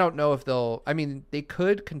 And I don't know if they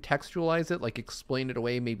could contextualize it, like explain it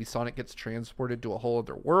away. Maybe Sonic gets transported to a whole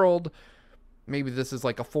other world. Maybe this is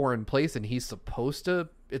like a foreign place and it's supposed to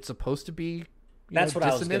be. That's what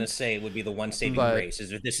I was going to say would be the one saving grace, is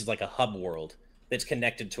that this is like a hub world that's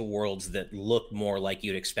connected to worlds that look more like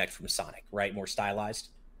you'd expect from Sonic, right? More stylized.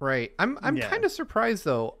 Right. I'm kind of surprised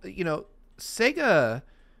though. Sega,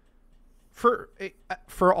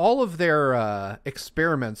 for all of their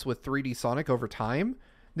experiments with 3D Sonic over time,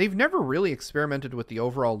 they've never really experimented with the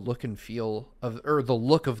overall look and feel or the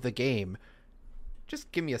look of the game.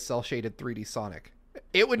 Just give me a cel shaded 3D Sonic.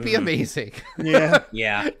 It would be amazing.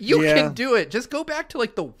 Yeah. You can do it. Just go back to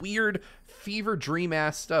like the weird fever dream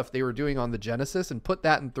ass stuff they were doing on the Genesis and put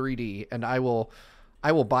that in 3D, and I will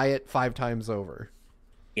buy it 5 times over.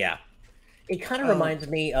 Yeah. It kind of reminds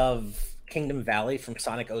me of Kingdom Valley from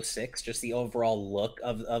Sonic 06, just the overall look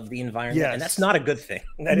of the environment. Yes. And that's not a good thing.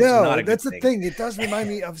 That's the thing. It does remind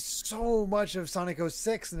me of so much of Sonic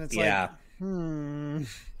 06, and it's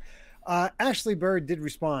Ashley Bird did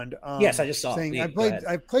respond. Yes, I just saw saying it.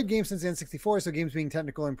 I've played games since the N64, so games being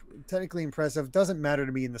technically impressive doesn't matter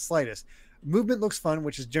to me in the slightest. Movement looks fun,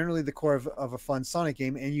 which is generally the core of a fun Sonic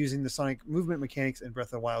game, and using the Sonic movement mechanics in Breath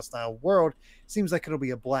of the Wild style world seems like it'll be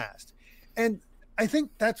a blast. And I think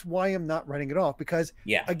that's why I'm not writing it off, because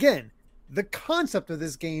again, the concept of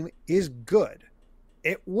this game is good.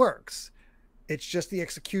 It works. It's just the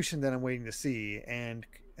execution that I'm waiting to see. And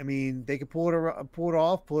I mean, they could pull it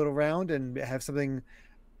around and have something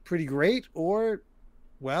pretty great, or,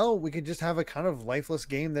 well, we could just have a kind of lifeless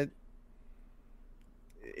game that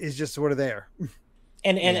is just sort of there.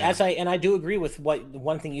 And I do agree with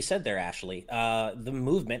one thing you said there, Ashley. The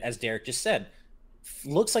movement, as Derek just said,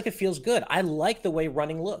 looks like it feels good. I like the way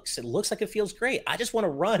running looks. It looks like it feels great. I just want to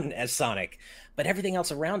run as Sonic, but everything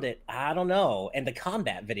else around it, I don't know. And the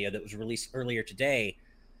combat video that was released earlier today,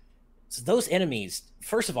 so those enemies,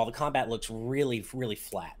 first of all, the combat looks really, really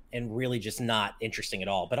flat and really just not interesting at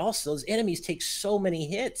all. But also, those enemies take so many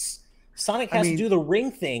hits. Sonic has to do the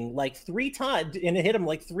ring thing like 3 times, and hit him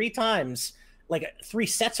like 3 times, like 3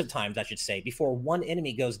 sets of times, I should say, before one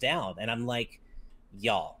enemy goes down. And I'm like,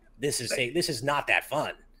 y'all, this is not that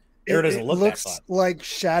fun. It doesn't look looks that fun. like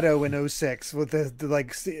Shadow in 06 with the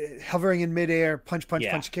like hovering in midair, punch,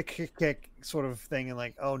 kick sort of thing, and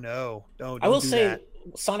like, oh no, don't. I will do say that.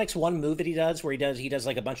 Sonic's one move that he does, where he does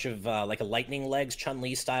like a bunch of like a lightning legs,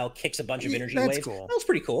 Chun-Li style, kicks a bunch of energy waves. Cool. That was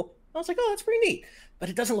pretty cool. I was like, oh, that's pretty neat, but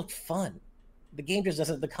it doesn't look fun. The game just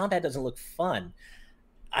doesn't. The combat doesn't look fun.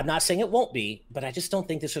 I'm not saying it won't be, but I just don't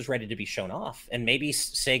think this was ready to be shown off. And maybe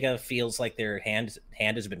Sega feels like their hand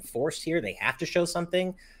has been forced here. They have to show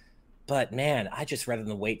something. But man, I just rather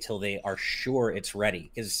than wait till they are sure it's ready,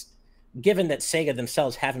 because given that Sega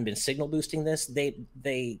themselves haven't been signal boosting this,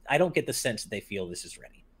 I don't get the sense that they feel this is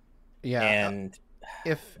ready. Yeah. And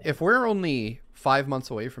if we're only 5 months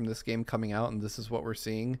away from this game coming out and this is what we're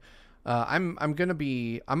seeing, I'm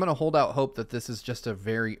gonna hold out hope that this is just a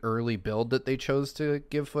very early build that they chose to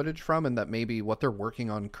give footage from, and that maybe what they're working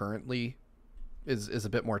on currently is a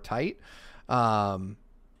bit more tight.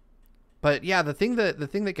 But yeah, the thing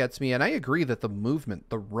that gets me, and I agree that the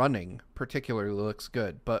movement, the running particularly looks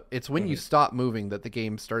good, but it's when you stop moving that the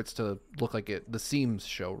game starts to look like the seams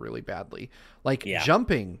show really badly. Like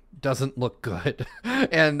jumping doesn't look good,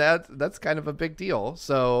 and that's kind of a big deal.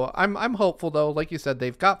 So I'm hopeful though. Like you said,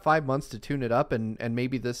 they've got 5 months to tune it up, and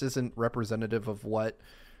maybe this isn't representative of what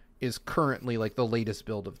is currently like the latest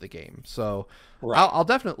build of the game. So I'll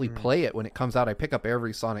definitely play it when it comes out. I pick up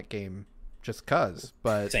every Sonic game just cuz,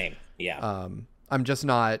 but same. Yeah. I'm just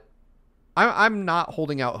not I'm not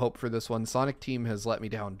holding out hope for this one. Sonic Team has let me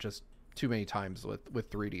down just too many times with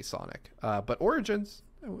 3D Sonic. But Origins,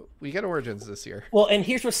 we get Origins this year. Well, and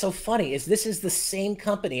here's what's so funny is this is the same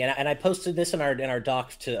company, and I posted this in our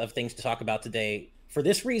doc of things to talk about today for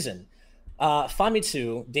this reason.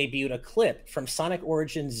 Famitsu debuted a clip from Sonic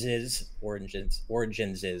Origins'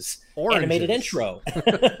 animated intro.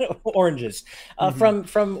 Oranges.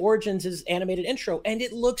 From Origins' animated intro, and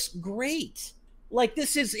it looks great. Like,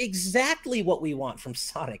 this is exactly what we want from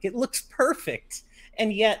Sonic. It looks perfect.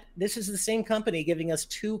 And yet, this is the same company giving us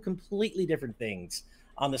two completely different things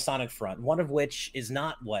on the Sonic front, one of which is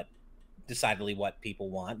not decidedly what people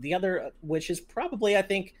want. The other, which is probably, I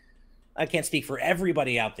think, I can't speak for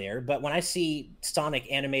everybody out there, but when I see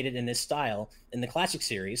Sonic animated in this style in the classic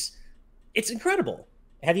series, it's incredible.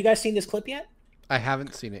 Have you guys seen this clip yet? I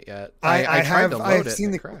haven't seen it yet. I tried to load I've it seen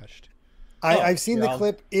and the it crashed. I've seen the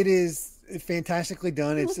clip. It is fantastically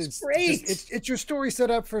done. It's great. It's your story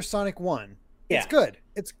set up for Sonic 1. Yeah. It's good.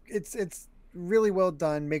 It's really well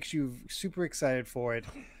done. Makes you super excited for it.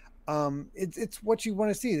 It's what you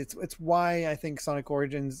want to see. It's why I think Sonic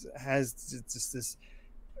Origins has just this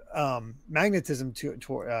magnetism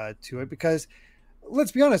to it, because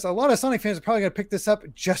let's be honest, a lot of Sonic fans are probably going to pick this up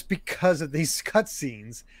just because of these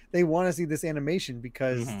cutscenes. They want to see this animation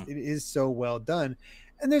because it is so well done,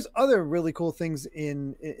 and there's other really cool things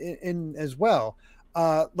in as well.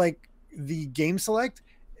 Like the game select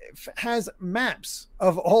has maps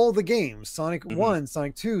of all the games: Sonic 1,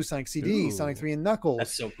 Sonic 2, Sonic CD, Sonic 3, and Knuckles.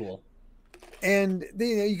 That's so cool. And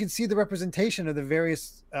you can see the representation of the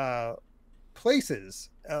various places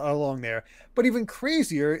along there. But even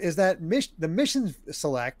crazier is that the mission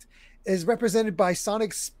select is represented by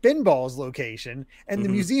Sonic Spinball's location, and the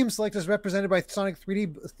museum select is represented by Sonic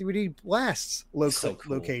 3D Blast's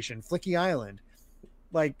location, Flicky Island.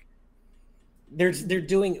 Like,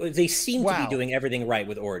 they seem to be doing everything right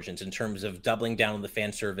with Origins in terms of doubling down on the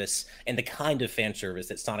fan service and the kind of fan service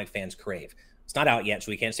that Sonic fans crave. It's not out yet,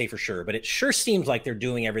 so we can't say for sure, but it sure seems like they're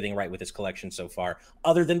doing everything right with this collection so far,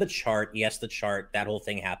 other than the chart. Yes, the chart, that whole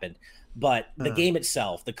thing happened. But the game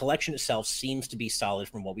itself, the collection itself, seems to be solid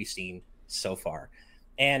from what we've seen so far.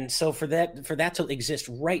 And so for that to exist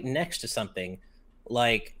right next to something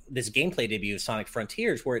like this gameplay debut of Sonic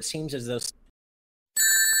Frontiers, where it seems as though...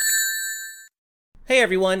 Hey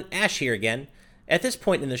everyone, Ash here again. At this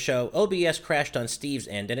point in the show, OBS crashed on Steve's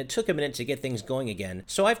end, and it took a minute to get things going again,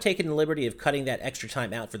 so I've taken the liberty of cutting that extra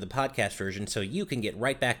time out for the podcast version so you can get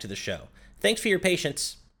right back to the show. Thanks for your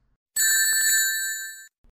patience.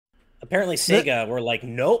 Apparently Sega were like,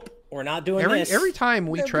 nope, we're not doing this. Every time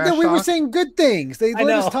we trash we were talk... saying good things. They let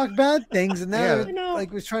us talk bad things, and now I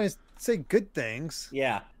was trying to say good things.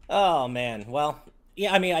 Yeah. Oh, man. Well,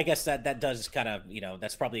 yeah, I mean, I guess that does kind of,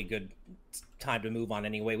 that's probably a good time to move on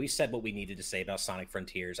anyway. We said what we needed to say about Sonic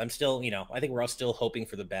Frontiers. I'm still, I think we're all still hoping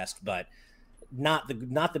for the best, but not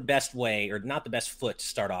the best way, or not the best foot to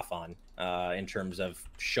start off on in terms of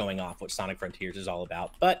showing off what Sonic Frontiers is all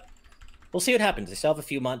about. But we'll see what happens. They still have a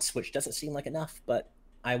few months, which doesn't seem like enough, but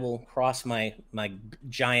I will cross my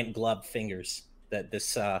giant gloved fingers that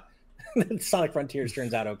this Sonic Frontiers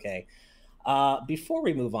turns out okay. Before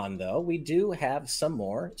we move on, though, we do have some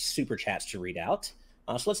more super chats to read out.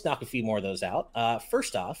 So let's knock a few more of those out.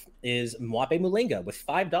 First off is Mwape Mulinga with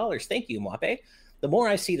 $5. Thank you, Mwape. The more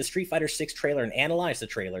I see the Street Fighter 6 trailer and analyze the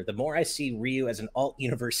trailer, the more I see Ryu as an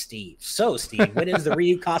alt-universe Steve. So, Steve, when is the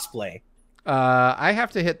Ryu cosplay? I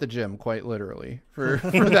have to hit the gym, quite literally, for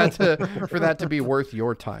that to be worth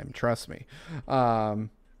your time. Trust me.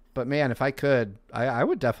 But man, if I could, I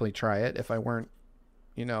would definitely try it if I weren't,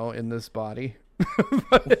 in this body.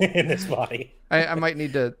 In this body. I might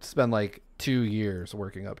need to spend like 2 years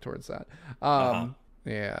working up towards that.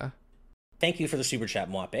 Yeah. Thank you for the super chat,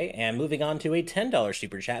 Mwape. And moving on to a $10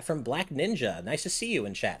 super chat from Black Ninja. Nice to see you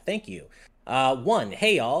in chat. Thank you. 1,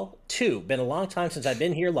 hey y'all. 2, been a long time since I've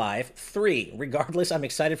been here live. 3, regardless, I'm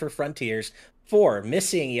excited for Frontiers. 4, miss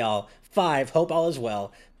seeing y'all. 5, hope all is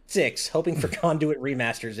well. 6, hoping for Conduit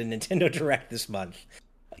remasters in Nintendo Direct this month.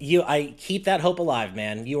 I keep that hope alive,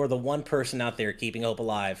 man. You are the one person out there keeping hope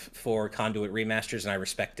alive for Conduit remasters, and I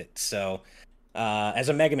respect it. So, as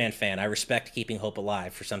a Mega Man fan, I respect keeping hope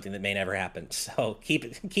alive for something that may never happen. So keep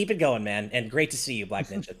it going, man. And great to see you, Black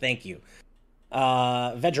Ninja. Thank you.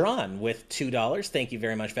 Vedran with $2. Thank you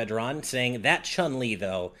very much, Vedran. Saying that Chun-Li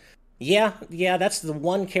though, yeah, that's the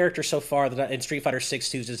one character so far that in Street Fighter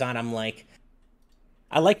 6's design, I'm like,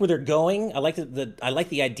 I like where they're going. I like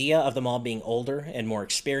the idea of them all being older and more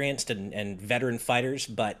experienced and veteran fighters,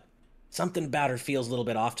 but something about her feels a little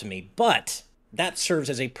bit off to me. But that serves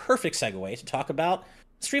as a perfect segue to talk about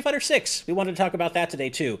Street Fighter 6. We wanted to talk about that today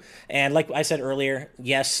too. And like I said earlier,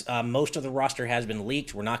 yes, most of the roster has been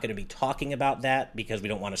leaked. We're not going to be talking about that because we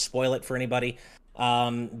don't want to spoil it for anybody.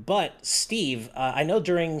 But Steve, I know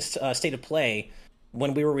during State of Play,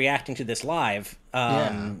 when we were reacting to this live,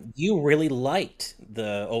 you really liked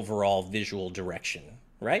the overall visual direction,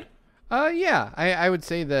 right? Yeah, I would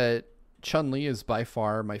say that Chun-Li is by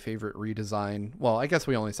far my favorite redesign. Well, I guess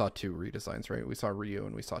we only saw 2 redesigns, right? We saw Ryu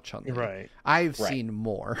and we saw Chun-Li. Right. I've seen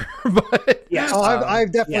more, but yes.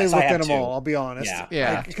 I've definitely looked at them all. I'll be honest.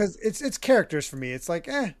 Yeah. Because it's characters for me. It's like,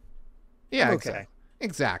 yeah, okay.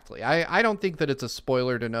 Exactly. I don't think that it's a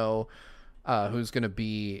spoiler to know who's going to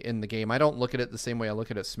be in the game. I don't look at it the same way I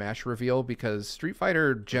look at a Smash reveal because Street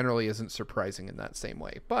Fighter generally isn't surprising in that same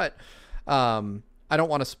way. But I don't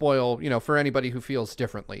want to spoil, for anybody who feels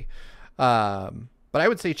differently. But I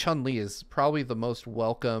would say Chun-Li is probably the most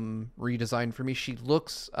welcome redesign for me. She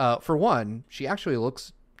looks, for one, she actually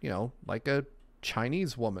looks, like a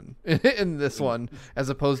Chinese woman in this one, as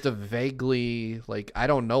opposed to vaguely like, I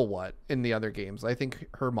don't know what in the other games. I think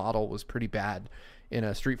her model was pretty bad in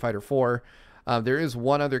a Street Fighter 4. There is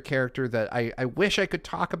one other character that I wish I could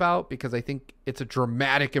talk about because I think it's a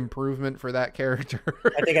dramatic improvement for that character.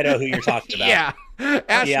 I think I know who you're talking about. Yeah,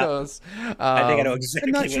 Ash knows. I think I know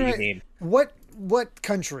exactly what you mean. What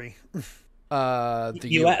country? The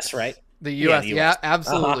U.S., right? The U.S. Yeah,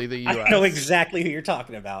 absolutely. The U.S. I know exactly who you're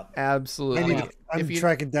talking about. Absolutely. I'm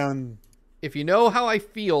tracking down. If you know how I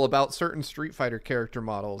feel about certain Street Fighter character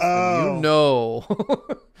models, then you know.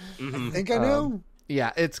 I think I know.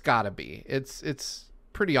 Yeah, it's gotta be. It's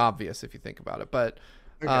pretty obvious if you think about it. But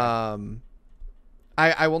okay.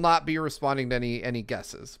 I will not be responding to any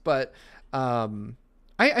guesses. But I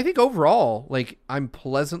think overall, like, I'm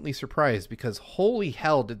pleasantly surprised because holy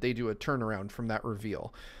hell did they do a turnaround from that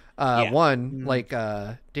reveal. One, like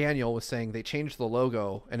Daniel was saying, they changed the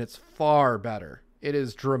logo and it's far better. It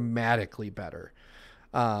is dramatically better.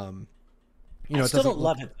 I still don't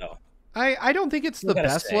love it though. I don't think it's the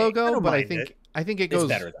best logo, but I think it goes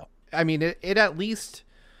better though. I mean, it at least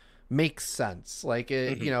makes sense. Like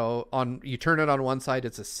it, you turn it on one side,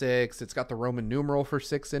 it's a 6. It's got the Roman numeral for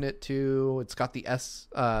 6 in it too. It's got the S,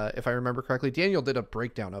 if I remember correctly. Daniel did a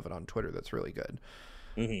breakdown of it on Twitter. That's really good.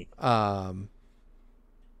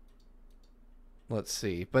 Let's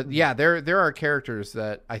see. But yeah, there are characters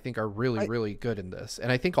that I think are really, really good in this.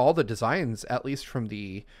 And I think all the designs, at least from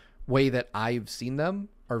the way that I've seen them,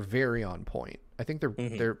 are very on point. I think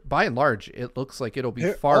they're by and large, it looks like it'll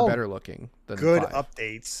be far better looking than good 5.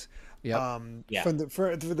 Updates. Yeah.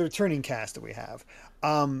 For the returning cast that we have.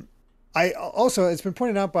 I also, it's been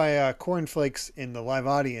pointed out by Cornflakes in the live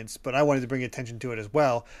audience, but I wanted to bring attention to it as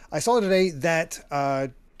well. I saw today that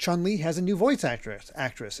Chun-Li has a new voice actress.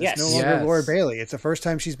 It's no longer Laura Bailey. It's the first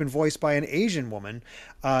time she's been voiced by an Asian woman.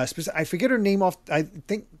 I forget her name off. I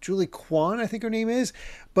think Julie Kwan, I think her name is,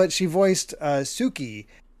 but she voiced Suki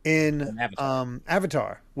in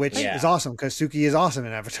Avatar, which is awesome because Suki is awesome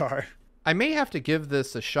in Avatar. I may have to give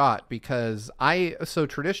this a shot because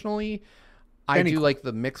traditionally I do like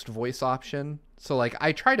the mixed voice option. So like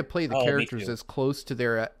I try to play the characters as close to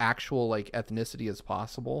their actual like ethnicity as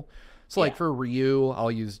possible. So like for Ryu,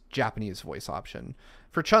 I'll use Japanese voice option.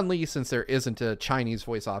 for Chun-Li, since there isn't a Chinese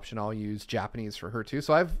voice option, I'll use Japanese for her too.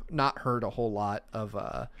 So I've not heard a whole lot of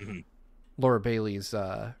Laura Bailey's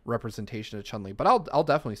representation of Chun-Li, but I'll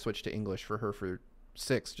definitely switch to English for her for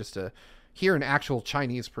 6, just to hear an actual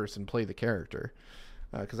Chinese person play the character,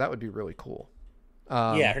 because that would be really cool.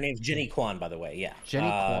 Yeah, her name's Jenny Kwan, by the way. Yeah, Jenny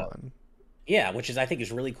Kwan. Yeah, which I think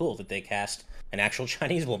is really cool that they cast an actual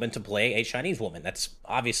Chinese woman to play a Chinese woman. That's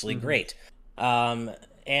obviously great. And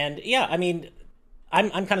yeah, I mean, I'm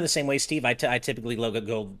kind of the same way, Steve. I typically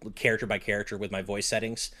go character by character with my voice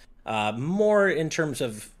settings, more in terms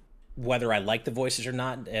of whether I like the voices or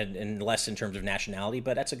not, and less in terms of nationality.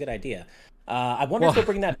 But that's a good idea. I wonder if they'll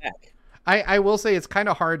bring that back. I will say it's kind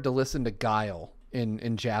of hard to listen to Guile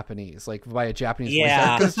in Japanese, like by a Japanese voice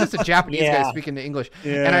actor, because it's just a Japanese guy speaking to English.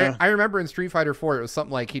 And I remember in Street Fighter 4, it was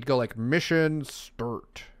something like he'd go like, "Mission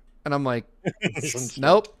start," and I'm like,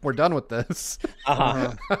 nope, we're done with this.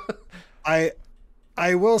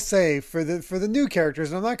 I will say for the new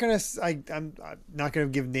characters, and I'm not gonna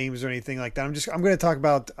give names or anything like that. I'm gonna talk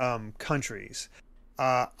about countries.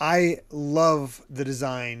 I love the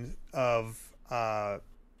design of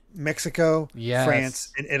Mexico,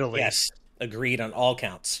 France, and Italy. Yes, agreed on all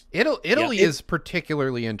counts. Italy is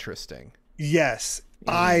particularly interesting. Yes,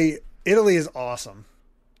 Italy is awesome.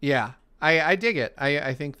 Yeah, I dig it.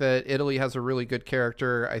 I think that Italy has a really good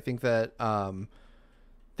character. I think that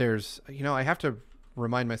there's, I have to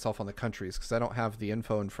remind myself on the countries because I don't have the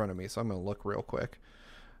info in front of me, so I'm going to look real quick.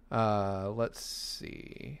 Let's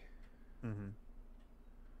see.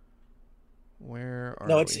 Where are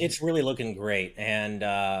we? It's really looking great, and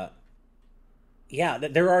yeah,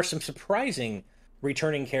 there are some surprising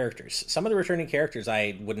returning characters. Some of the returning characters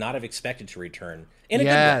I would not have expected to return in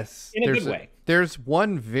a good way. There's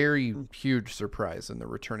one very huge surprise in the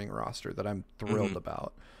returning roster that I'm thrilled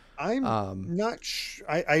about. I'm not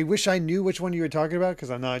I wish I knew which one you were talking about,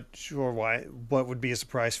 because I'm not sure what would be a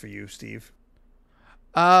surprise for you, Steve.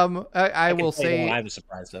 I will say I was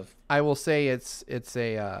surprised of. I will say it's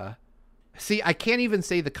a see, I can't even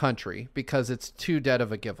say the country because it's too dead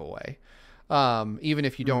of a giveaway. Even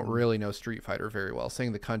if you don't really know Street Fighter very well,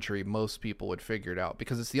 saying the country, most people would figure it out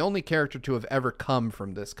because it's the only character to have ever come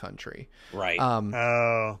from this country. Right.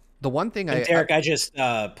 The one thing Derek, I just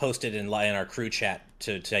posted in our crew chat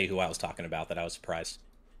to tell you who I was talking about, that I was surprised.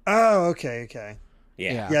 Oh, okay.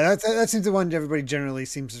 Yeah. That seems the one everybody generally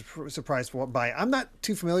seems surprised by. I'm not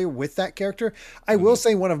too familiar with that character. I will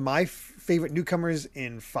say one of my favorite newcomers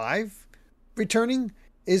in 5 returning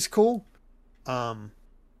is cool. I'll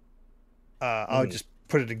just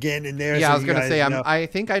put it again in there. Yeah, so I was going to say, I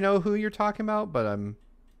think I know who you're talking about, but I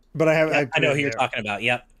know who you're talking about.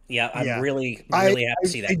 Yep. Yeah, I'm really happy to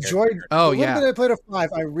see that. I enjoyed the little bit I played of 5.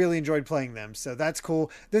 I really enjoyed playing them, so that's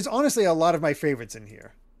cool. There's honestly a lot of my favorites in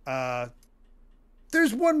here.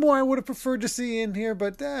 There's one more I would have preferred to see in here,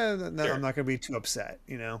 but I'm not going to be too upset,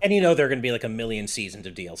 And there are going to be like a million seasons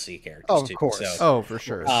of DLC characters too. Of course. So, for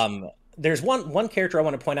sure. There's one character I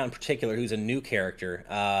want to point out in particular who's a new character.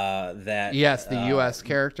 The U.S.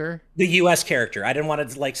 character. The U.S. character. I didn't want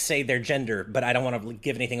to say their gender, but I don't want to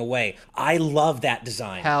give anything away. I love that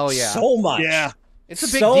design. Hell yeah, so much. Yeah, it's a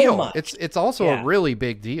big deal. Much. It's also a really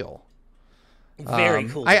big deal. Very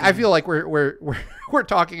cool. I feel like we're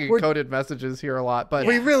talking in coded messages here a lot, but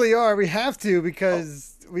we really are. We have to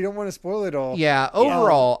because we don't want to spoil it all. Yeah.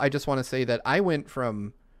 Overall, I just want to say that I went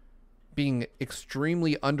from being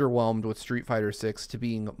extremely underwhelmed with Street Fighter 6 to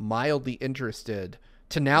being mildly interested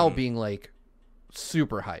to now being like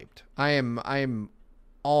super hyped. I'm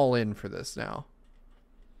all in for this now.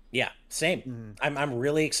 Yeah, same. I'm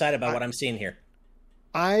really excited about what I'm seeing here.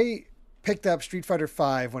 I picked up Street Fighter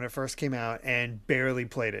 5 when it first came out and barely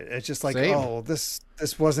played it. It's just like, this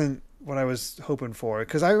wasn't what I was hoping for,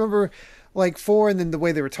 because I remember 4, and then the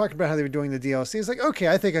way they were talking about how they were doing the DLC, it's like, okay,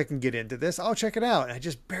 I think I can get into this. I'll check it out. And I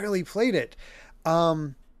just barely played it.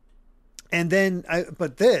 And then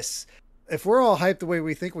but this, if we're all hyped the way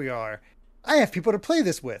we think we are, I have people to play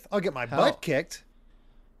this with. I'll get my butt kicked.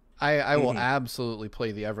 I will absolutely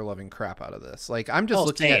play the ever-loving crap out of this. I'm just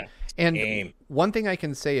looking at... And one thing I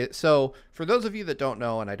can say is, so for those of you that don't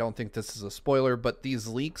know, and I don't think this is a spoiler, but these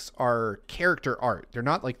leaks are character art. They're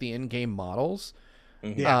not like the in-game models.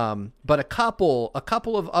 But a couple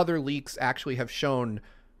of other leaks actually have shown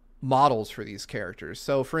models for these characters.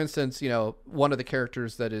 So for instance, one of the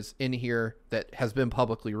characters that is in here that has been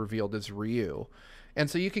publicly revealed is Ryu. And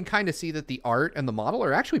so you can kind of see that the art and the model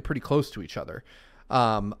are actually pretty close to each other.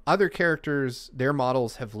 Other characters, their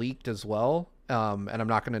models have leaked as well. And I'm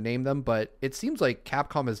not going to name them, but it seems like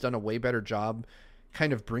Capcom has done a way better job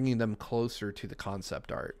kind of bringing them closer to the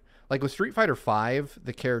concept art. Like with Street Fighter V,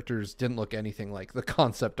 the characters didn't look anything like the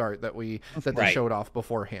concept art that they Right. showed off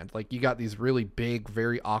beforehand. Like you got these really big,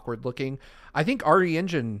 very awkward looking. I think RE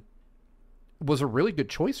Engine was a really good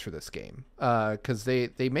choice for this game because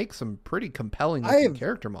they make some pretty compelling looking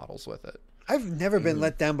character models with it. I've never been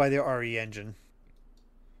let down by their RE engine.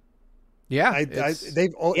 Yeah,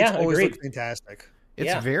 it's always looked fantastic.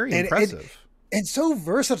 It's very impressive. And so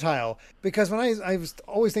versatile, because when I was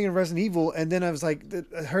always thinking of Resident Evil, and then I was like,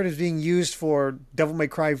 I heard it being used for Devil May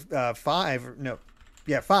Cry 5. No,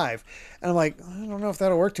 yeah, 5. And I'm like, I don't know if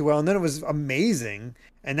that'll work too well. And then it was amazing.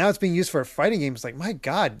 And now it's being used for a fighting game. It's like, my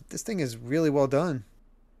God, this thing is really well done.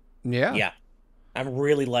 Yeah. Yeah. I'm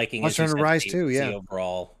really liking Monster Hunter Rise too, yeah.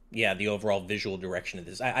 The overall visual direction of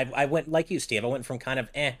this. I went like you, Steve. I went from kind of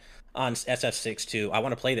on SF6 to I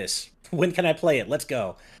want to play this. When can I play it? Let's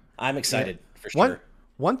go. I'm excited. Yeah. For sure.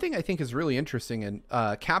 One thing I think is really interesting, and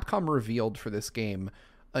Capcom revealed for this game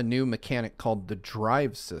a new mechanic called the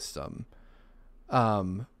drive system,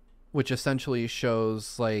 which essentially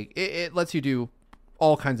shows like it lets you do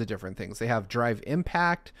all kinds of different things. They have drive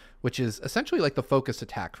impact, which is essentially like the focus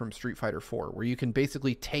attack from Street Fighter 4, where you can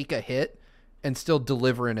basically take a hit and still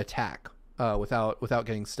deliver an attack without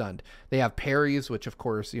getting stunned. They have parries, which of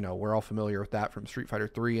course, we're all familiar with that from Street Fighter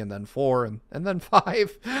 3 and then 4 and then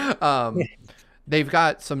 5. They've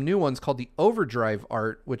got some new ones called the overdrive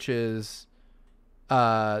art, which is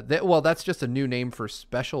that's just a new name for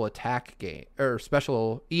special attack game or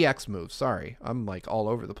special EX moves. Sorry, I'm like all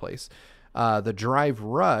over the place. The drive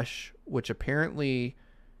rush, which apparently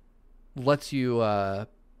lets you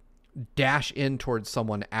dash in towards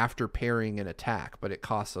someone after parrying an attack, but it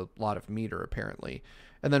costs a lot of meter apparently.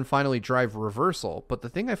 And then finally drive reversal. But the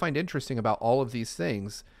thing I find interesting about all of these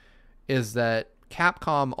things is that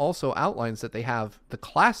Capcom also outlines that they have the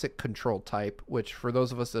classic control type, which for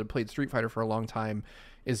those of us that have played Street Fighter for a long time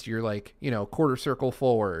is your like, quarter circle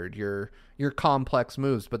forward, your complex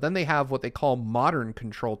moves. But then they have what they call modern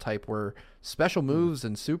control type, where special moves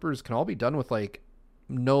and supers can all be done with like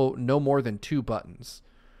no more than 2 buttons.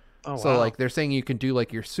 Oh, so wow. like they're saying you can do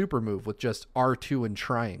like your super move with just R2 and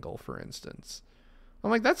triangle, for instance.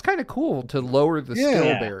 I'm like, that's kind of cool to lower the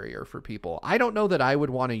skill barrier for people. I don't know that I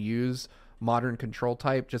would want to use modern control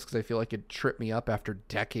type just because I feel like it'd trip me up after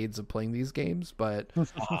decades of playing these games. But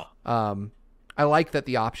I like that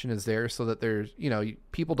the option is there so that there's,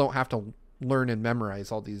 people don't have to learn and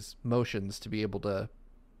memorize all these motions to be able to,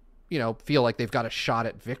 feel like they've got a shot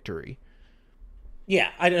at victory. Yeah,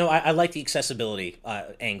 I don't know. I like the accessibility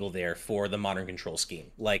angle there for the modern control scheme.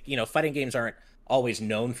 Like, fighting games aren't always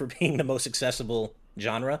known for being the most accessible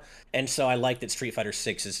genre, and so I like that Street Fighter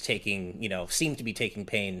 6 is seem to be taking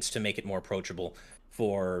pains to make it more approachable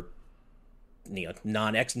for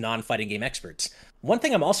non-fighting game experts. One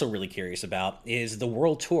thing I'm also really curious about is the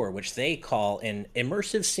World Tour, which they call an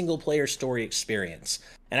immersive single-player story experience.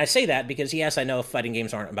 And I say that because, yes, I know fighting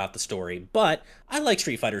games aren't about the story, but I like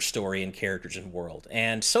Street Fighter's story and characters and world.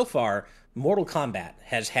 And so far, Mortal Kombat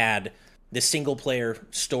has had the single-player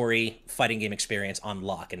story fighting game experience on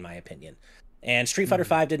lock, in my opinion. And Street Fighter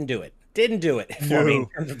V didn't do it. For me in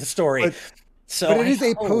terms of the story. But it is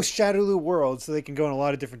a post-Shadowloo world, so they can go in a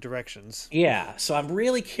lot of different directions. Yeah, so I'm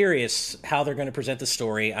really curious how they're going to present the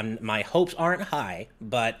story. My hopes aren't high,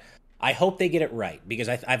 but I hope they get it right, because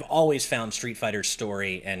I've always found Street Fighter's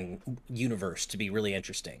story and universe to be really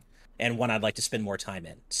interesting, and one I'd like to spend more time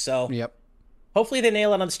in. So hopefully they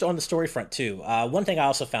nail it on the story front, too. One thing I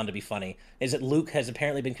also found to be funny is that Luke has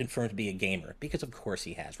apparently been confirmed to be a gamer, because of course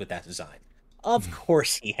he has with that design. Of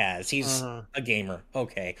course he has. He's a gamer.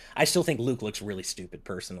 Okay. I still think Luke looks really stupid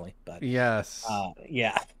personally, but yes.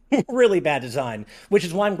 Yeah. Really bad design, which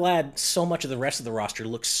is why I'm glad so much of the rest of the roster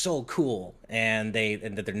looks so cool and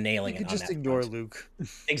that they're nailing it on that. You could just ignore Luke.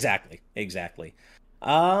 Exactly.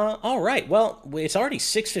 All right. Well, it's already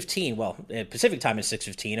 6:15. Well, Pacific time is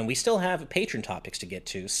 6:15, and we still have patron topics to get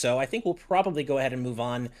to. So I think we'll probably go ahead and move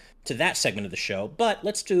on to that segment of the show. But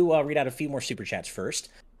let's read out a few more super chats first.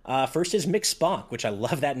 First is Mick Sponk, which I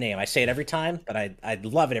love that name. I say it every time, but I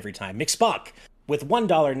love it every time. Mick Sponk with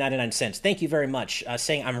 $1.99. Thank you very much.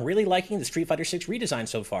 Saying, I'm really liking the Street Fighter 6 redesign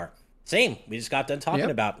so far. Same. We just got done talking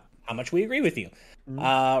about how much we agree with you.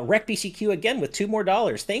 Rec BCQ again with $2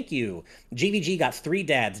 more. Thank you. GVG got 3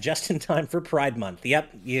 dads just in time for Pride Month.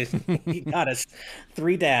 Yep, you got us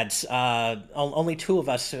 3 dads. Only 2 of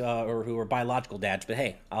us who are biological dads, but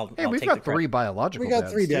hey, we've got 3 biological dads. We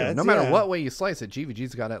got 3 dads. No matter what way you slice it,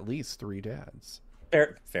 GVG's got at least 3 dads.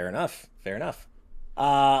 Fair enough.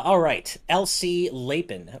 All right, LC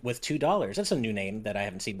Lapin with $2. That's a new name that I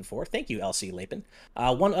haven't seen before. Thank you, LC Lapin.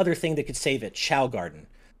 One other thing that could save it, Chow Garden.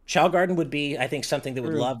 Chow Garden would be, I think, something that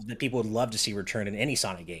True. people would love to see return in any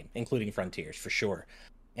Sonic game, including Frontiers for sure.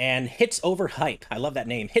 And Hits Over Hype, I love that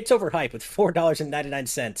name. Hits Over Hype with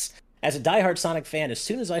 $4.99. As a diehard Sonic fan, as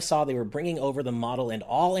soon as I saw they were bringing over the model and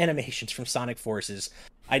all animations from Sonic Forces,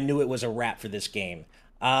 I knew it was a wrap for this game.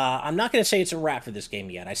 I'm not going to say it's a wrap for this game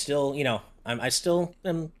yet. I still, I still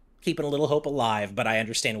am keeping a little hope alive, but I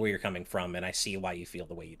understand where you're coming from, and I see why you feel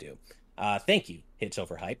the way you do. Thank you, Hits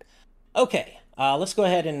Over Hype. Okay, let's go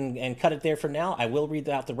ahead and cut it there for now. I will read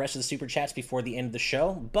out the rest of the super chats before the end of the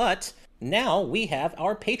show, but now we have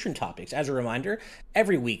our patron topics. As a reminder,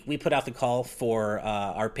 every week we put out the call for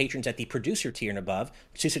our patrons at the producer tier and above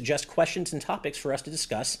to suggest questions and topics for us to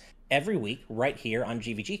discuss every week right here on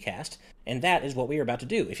GVG Cast, and that is what we are about to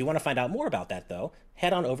do. If you want to find out more about that, though,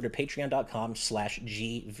 head on over to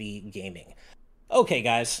patreon.com/gvgaming. Okay,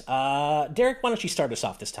 guys. Derek, why don't you start us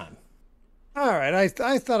off this time? All right,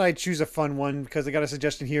 I thought I'd choose a fun one because I got a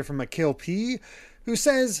suggestion here from Akil P, who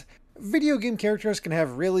says, video game characters can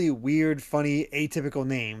have really weird, funny, atypical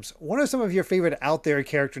names. What are some of your favorite out there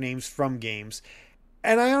character names from games?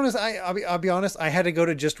 And I'll be honest, I had to go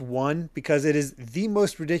to just one because it is the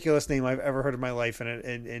most ridiculous name I've ever heard in my life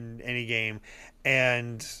in any game,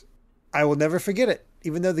 and I will never forget it,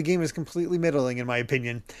 even though the game is completely middling in my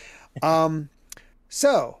opinion.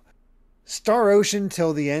 So, Star Ocean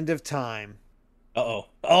Till the End of Time. Uh-oh.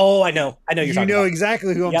 Oh, I know you're talking about. You know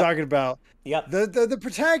exactly who I'm Yep. talking about. Yep. The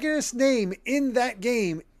protagonist's name in that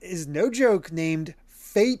game is, no joke, named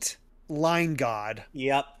Fate Line God.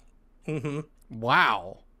 Yep. Mm-hmm.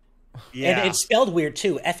 Wow. Yeah. And it's spelled weird,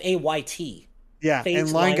 too. F-A-Y-T. Yeah, Fate's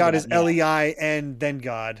and Line God is yeah. L-E-I and then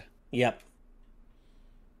God. Yep.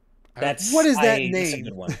 That's What is that That's a name?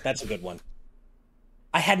 good one. That's a good one.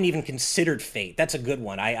 I hadn't even considered Fate. That's a good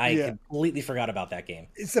one. I completely forgot about that game.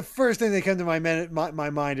 It's the first thing that comes to my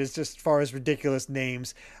mind is just as far as ridiculous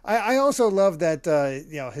names. I also love that I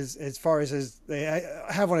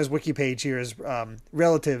have on his wiki page here his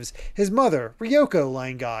relatives. His mother, Ryoko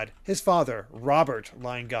Line God. His father, Robert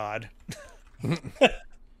Line God.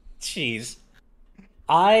 Jeez.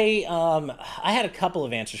 I had a couple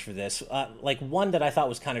of answers for this. Like one that I thought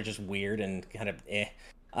was kind of just weird and kind of eh.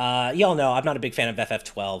 Y'all know I'm not a big fan of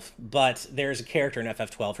FF12, but there's a character in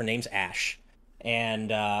FF12. Her name's Ash, and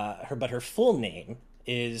her full name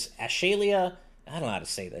is Ashalia. I don't know how to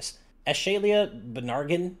say this. Ashalia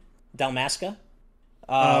Benargan Dalmasca.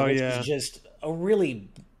 Which is just a really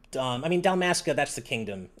dumb. I mean, Dalmasca, that's the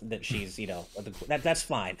kingdom that she's, that's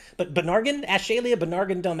fine. But Ashalia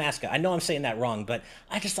Benargan Dalmasca. I know I'm saying that wrong, but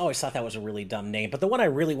I just always thought that was a really dumb name. But the one I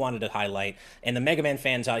really wanted to highlight, and the Mega Man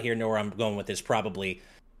fans out here know where I'm going with this probably.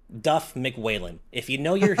 Duff McWhalen. If you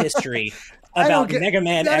know your history about Mega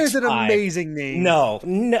Man X5, that is an amazing name.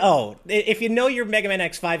 No. If you know your Mega Man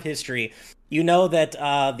X5 history, you know that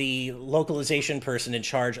the localization person in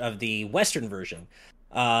charge of the Western version,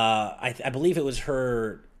 I believe it was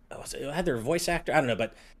her. Had their voice actor? I don't know,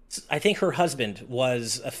 but I think her husband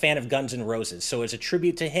was a fan of Guns N' Roses. So as a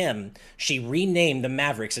tribute to him, she renamed the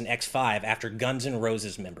Mavericks in X5 after Guns N'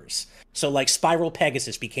 Roses members. So like Spiral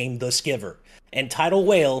Pegasus became the Skiver, and Tidal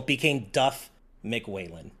Whale became Duff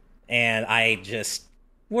McWhalen. And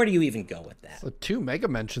where do you even go with that? So 2 Mega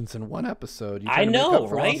mentions in one episode. I know,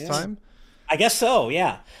 right? right? Time? I guess so,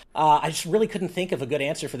 yeah. I just really couldn't think of a good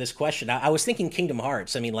answer for this question. I was thinking Kingdom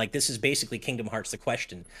Hearts. I mean, like, this is basically Kingdom Hearts, the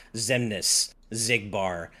question. Xemnas,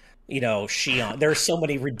 Zigbar, Xion. There are so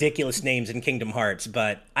many ridiculous names in Kingdom Hearts,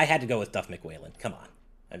 but I had to go with Duff McWhalen. Come on.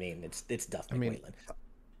 I mean, it's Duff McWhalen.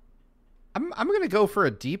 I'm going to go for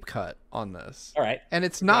a deep cut on this. All right. And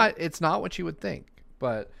it's not what you would think,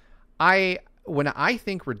 but when I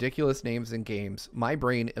think ridiculous names in games, my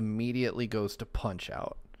brain immediately goes to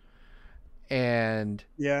Punch-Out. And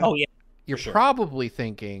you're probably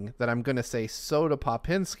thinking that I'm going to say Soda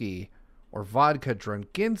Popinski or Vodka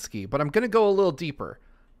Drunkinski, but I'm going to go a little deeper.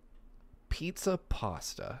 Pizza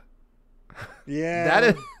Pasta. Yeah. That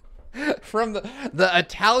is from the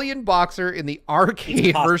Italian boxer in the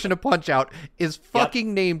arcade version of Punch-Out is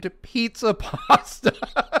fucking named Pizza Pasta.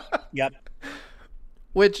 Yep.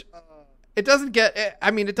 Which it doesn't get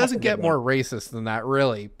more racist than that,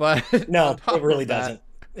 really, but no, it really doesn't.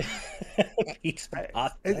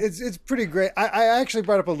 It's pretty great. I actually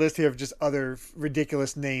brought up a list here of just other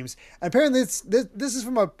ridiculous names. Apparently, this is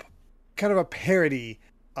from a kind of a parody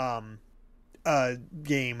game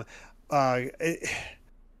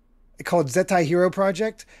called Zettai Hero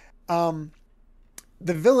Project. The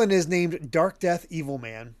villain is named Dark Death Evil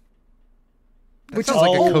Man. Which is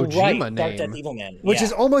like a Kojima name. Dark Death Evil Man. Which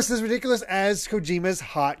is almost as ridiculous as Kojima's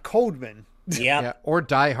Hot Coldman. Yeah. Or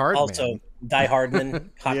Die Hard also, Man. Die Hardman,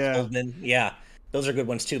 Hot Yeah. Coldman. Yeah. Those are good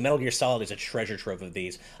ones too. Metal Gear Solid is a treasure trove of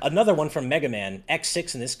these. Another one from Mega Man,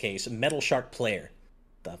 X6 in this case, Metal Shark Player.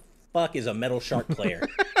 The fuck is a Metal Shark Player?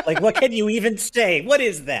 Like, what can you even say? What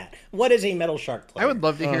is that? What is a Metal Shark Player? I would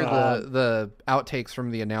love to hear the outtakes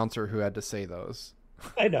from the announcer who had to say those.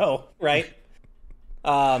 I know, right?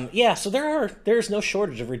 Yeah, so there's no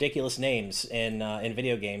shortage of ridiculous names in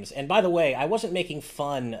video games. And by the way, I wasn't making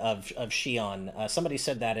fun of Shion. Somebody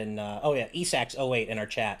said that in Esax08 in our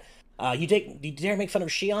chat. You dare make fun of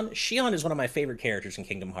Shion? Shion is one of my favorite characters in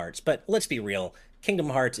Kingdom Hearts, but let's be real. Kingdom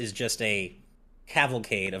Hearts is just a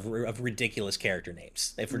cavalcade of ridiculous character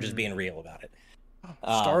names, if we're just being real about it.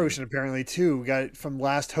 Star Ocean, apparently, too. We got it from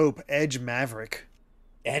Last Hope, Edge Maverick.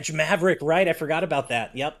 Edge Maverick, right? I forgot about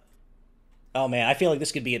that. Yep. Oh, man, I feel like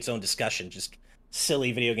this could be its own discussion, just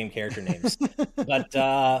silly video game character names.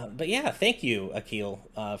 But yeah, thank you, Akil,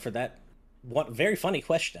 for that. One very funny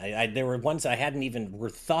question. There were ones I hadn't even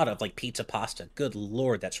thought of, like pizza pasta. Good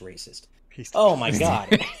Lord, that's racist. Oh my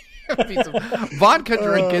God. Vodka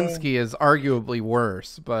Drinkinski is arguably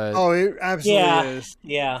worse, but it absolutely is.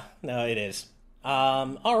 Yeah, no, it is.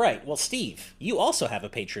 All right. Well, Steve, you also have a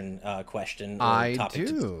patron question or topic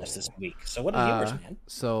to discuss this week. So what are yours, man?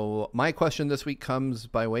 So my question this week comes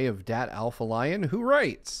by way of Dat Alpha Lion, who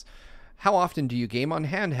writes, how often do you game on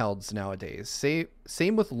handhelds nowadays?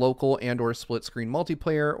 Same with local and or split screen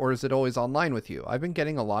multiplayer, or is it always online with you? I've been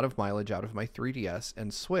getting a lot of mileage out of my 3DS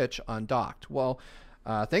and Switch undocked. Well,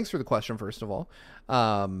 thanks for the question, first of all.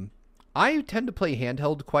 I tend to play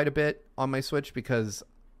handheld quite a bit on my Switch because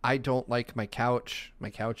I don't like my couch.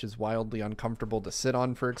 My couch is wildly uncomfortable to sit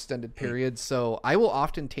on for extended periods, so I will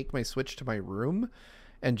often take my Switch to my room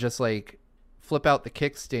and just like flip out the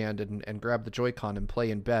kickstand and grab the Joy-Con and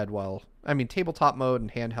play in bed while, I mean, tabletop mode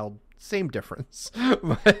and handheld, same difference.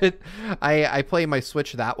 But I play my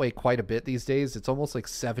Switch that way quite a bit these days. It's almost like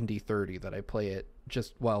 70-30 that I play it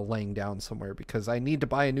just while laying down somewhere because I need to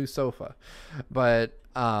buy a new sofa. But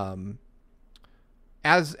as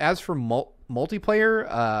for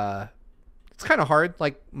multiplayer, it's kind of hard.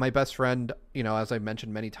 Like my best friend, as I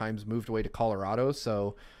mentioned many times, moved away to Colorado,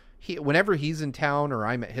 so whenever he's in town or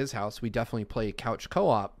I'm at his house, we definitely play couch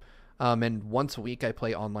co-op. And once a week I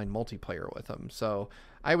play online multiplayer with him. So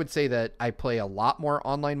I would say that I play a lot more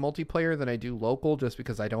online multiplayer than I do local just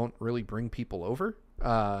because I don't really bring people over.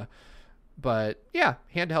 But yeah,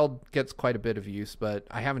 handheld gets quite a bit of use, but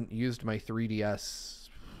I haven't used my 3DS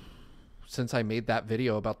since I made that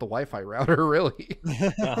video about the Wi-Fi router, really.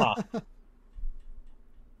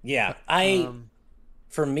 Yeah,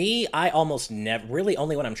 for me, I almost never, really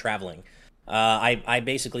only when I'm traveling. I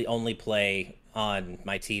basically only play on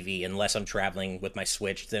my TV unless I'm traveling with my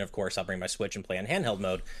Switch. Then, of course, I'll bring my Switch and play on handheld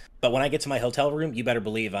mode. But when I get to my hotel room, you better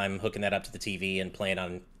believe I'm hooking that up to the TV and playing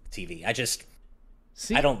on TV.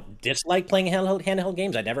 I don't dislike playing handheld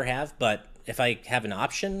games. I never have. But if I have an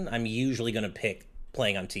option, I'm usually going to pick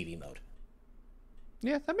playing on TV mode.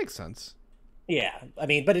 Yeah, that makes sense. Yeah, I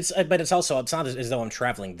mean, but it's also, it's not as though I'm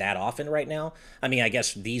traveling that often right now. I mean, I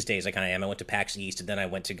guess these days I kind of am. I went to PAX East, and then I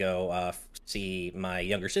went to go see my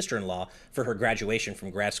younger sister-in-law for her graduation from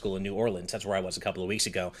grad school in New Orleans. That's where I was a couple of weeks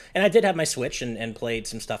ago. And I did have my Switch and played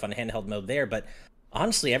some stuff on handheld mode there. But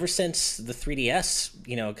honestly, ever since the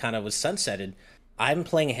 3DS, kind of was sunsetted, I'm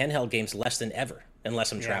playing handheld games less than ever,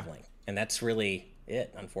 unless I'm traveling. And that's really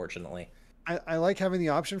it, unfortunately. I like having the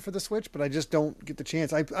option for the Switch, but I just don't get the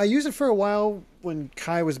chance. I used it for a while when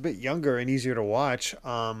Kai was a bit younger and easier to watch,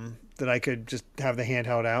 that I could just have the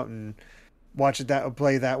handheld out and watch it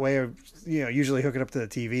play that way, or usually hook it up to the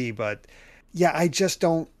TV. But yeah, I just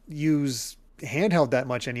don't use handheld that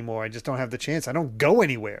much anymore. I just don't have the chance. I don't go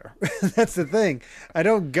anywhere. That's the thing. I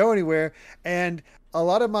don't go anywhere, and a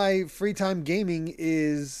lot of my free time gaming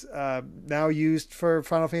is now used for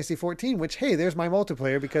Final Fantasy XIV, which, hey, there's my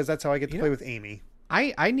multiplayer because that's how I get to play with Amy.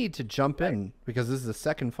 I need to jump in because this is the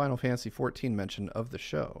second Final Fantasy XIV mention of the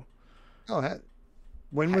show. Oh,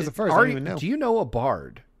 when was the first? I don't even know. Do you know a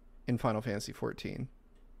bard in Final Fantasy XIV?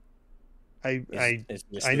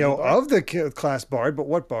 I know of the class bard, but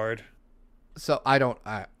what bard? So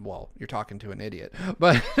well, you're talking to an idiot,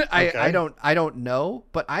 but okay. I don't know,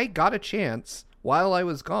 but I got a chance while I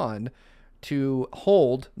was gone to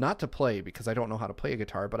hold, not to play because I don't know how to play a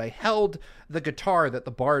guitar, but I held the guitar that the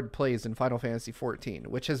bard plays in Final Fantasy XIV,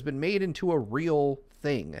 which has been made into a real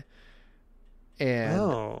thing.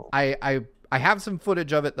 And I have some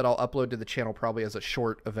footage of it that I'll upload to the channel probably as a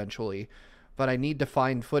short eventually, but I need to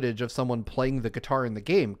find footage of someone playing the guitar in the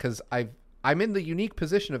game because I'm in the unique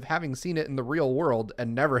position of having seen it in the real world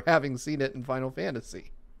and never having seen it in Final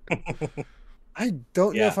Fantasy. I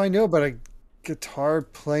don't know if I know about a guitar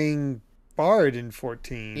playing bard in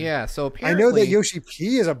 14. Yeah, so I apparently know that Yoshi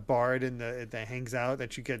P is a bard that hangs out,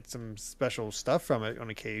 that you get some special stuff from it on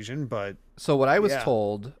occasion, but So what I was yeah.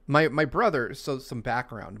 told, my brother, so some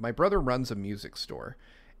background. My brother runs a music store,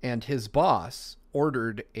 and his boss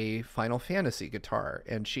ordered a Final Fantasy guitar,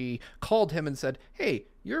 and she called him and said, "Hey,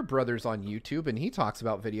 your brother's on YouTube and he talks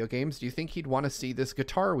about video games. Do you think he'd want to see this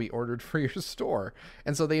guitar we ordered for your store?"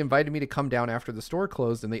 And so they invited me to come down after the store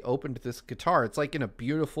closed, and they opened this guitar. It's like in a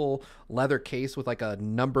beautiful leather case with like a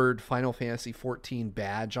numbered Final Fantasy 14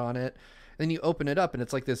 badge on it. And then you open it up and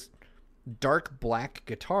it's like this dark black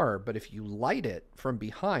guitar, but if you light it from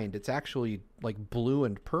behind, it's actually like blue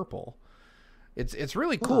and purple. It's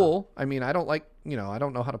really cool. I mean, I don't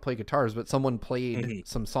know how to play guitars, but someone played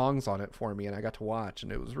some songs on it for me and I got to watch,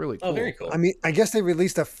 and it was really cool. Oh, very cool. I mean, I guess they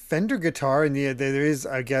released a Fender guitar, and there is,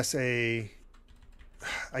 I guess there's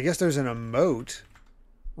an emote.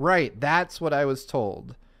 Right, that's what I was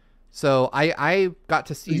told. So I got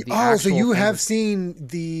to see the so you Fender. have seen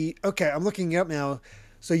the, okay, I'm looking it up now.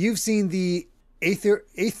 So you've seen the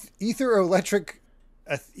etheroelectric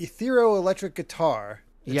guitar.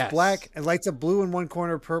 It's Yes. black and lights up blue in one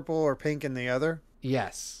corner, purple or pink in the other.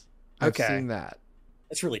 Yes, I've Okay. seen that.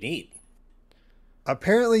 That's really neat.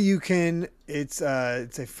 Apparently you can, it's a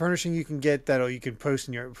furnishing you can get that you can put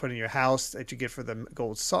in your house that you get for the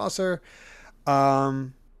gold saucer.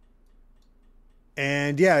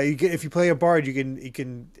 And yeah, if you play a bard,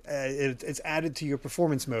 it's added to your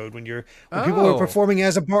performance mode when people are performing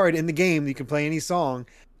as a bard in the game. You can play any song.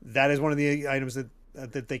 That is one of the items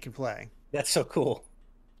that they can play. That's so cool.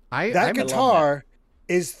 That guitar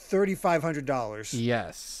is $3,500.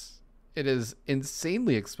 Yes, it is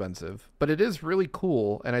insanely expensive, but it is really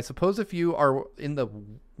cool. And I suppose if you are in the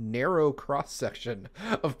narrow cross section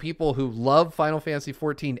of people who love Final Fantasy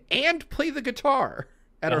 14 and play the guitar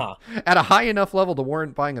at a high enough level to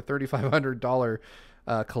warrant buying a $3,500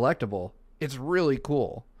 collectible, it's really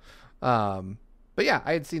cool. But yeah,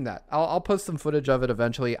 I had seen that. I'll post some footage of it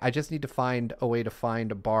eventually. I just need to find a way to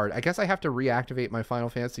find a bard. I guess I have to reactivate my Final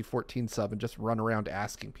Fantasy 14 sub and just run around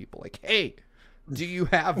asking people like, "Hey, do you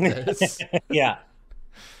have this?" Yeah.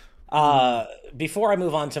 Before I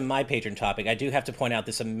move on to my patron topic, I do have to point out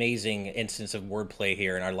this amazing instance of wordplay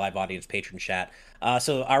here in our live audience patron chat.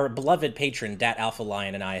 So our beloved patron, Dat Alpha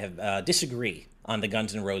Lion, and I have disagree on the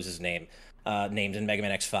Guns N' Roses names in Mega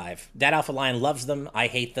Man X5. Dat Alpha Lion loves them. I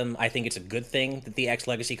hate them. I think it's a good thing that the X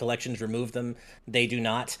Legacy collections remove them. They do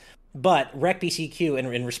not. But RecBCQ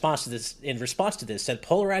in response to this said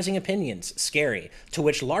polarizing opinions, scary. To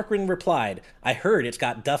which Larkrin replied, "I heard it's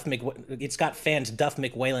got fans Duff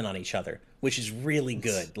McWhalen on each other," which is really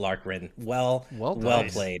good, Larkrin. Well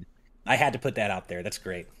played. I had to put that out there. That's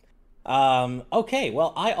great. Okay,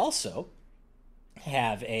 well, I also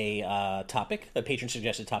have a patron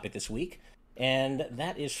suggested topic this week, and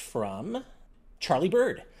that is from Charlie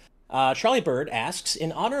Bird. Charlie Bird asks,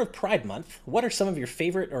 in honor of Pride Month, who are some of your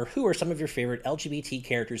favorite LGBT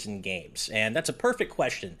characters in games? And that's a perfect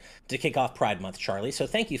question to kick off Pride Month, Charlie. So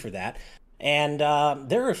thank you for that. And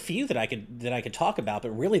there are a few that I could talk about,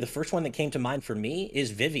 but really the first one that came to mind for me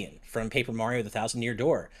is Vivian from Paper Mario: The Thousand Year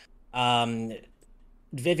Door.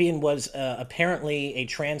 Vivian was apparently a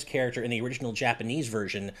trans character in the original Japanese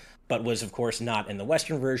version, but was of course not in the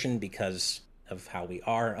Western version because of how we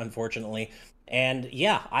are, unfortunately. And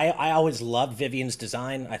yeah, I always loved Vivian's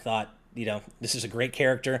design. I thought, this is a great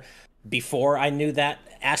character before I knew that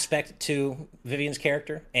aspect to Vivian's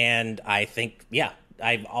character. And I think, yeah,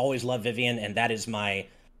 I've always loved Vivian, and that is my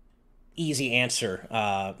easy answer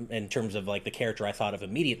in terms of like the character I thought of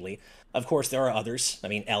immediately. Of course, there are others. I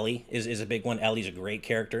mean, Ellie is a big one. Ellie's a great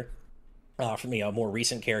character. For me, a more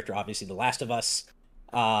recent character, obviously, The Last of Us.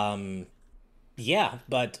 Yeah,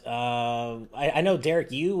 but I know,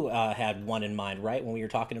 Derek, you had one in mind, right, when we were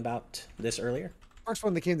talking about this earlier? First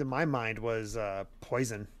one that came to my mind was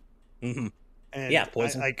Poison. Mm-hmm. And yeah,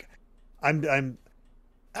 Poison.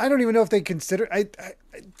 I don't even know if they consider.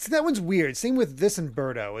 That one's weird. Same with this and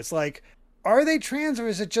Birdo. It's like, are they trans, or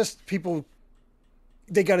is it just people?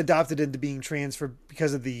 They got adopted into being trans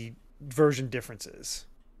because of the version differences.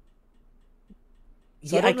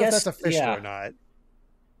 So yeah, I don't know guess if that's official yeah. or not.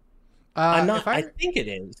 I'm not. I think it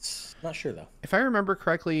is. Not sure though. If I remember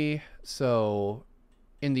correctly, so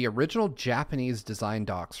in the original Japanese design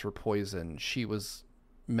docs for Poison, she was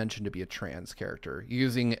mentioned to be a trans character,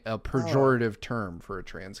 using a pejorative term for a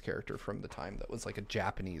trans character from the time that was like a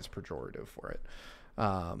Japanese pejorative for it.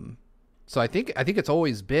 So I think it's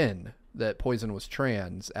always been that Poison was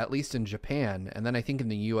trans, at least in Japan, and then I think in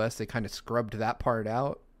the US they kind of scrubbed that part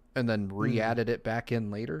out and then re-added it back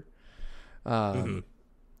in later.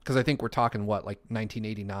 Because I think we're talking like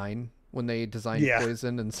 1989 when they designed Yeah.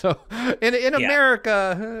 Poison, and so in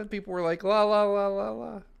America, people were like la la la la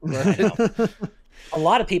la. But, A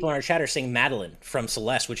lot of people in our chat are saying Madeline from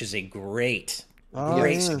Celeste, which is a great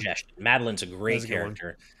suggestion. Madeline's a great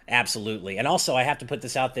character. Absolutely. And also, I have to put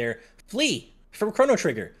this out there, Flea from Chrono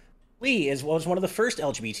Trigger. Flea was one of the first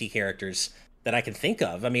LGBT characters that I can think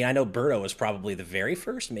of. I mean, I know Birdo was probably the very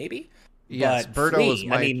first, maybe. Yes, but Birdo Flea,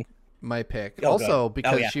 was my pick. Oh, also,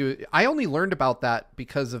 because yeah. I only learned about that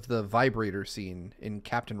because of the vibrator scene in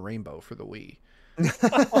Captain Rainbow for the Wii.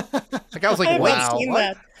 Like I was like, wow,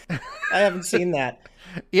 what? I haven't seen that.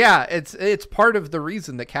 Yeah, it's part of the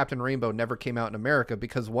reason that Captain Rainbow never came out in America,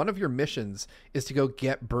 because one of your missions is to go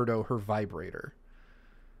get Birdo her vibrator.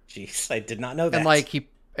 Jeez, I did not know that. And like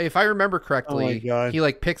if I remember correctly, he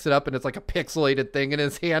like picks it up and it's like a pixelated thing in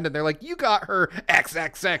his hand, and they're like, "You got her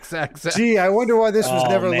XXXX." Gee, I wonder why this was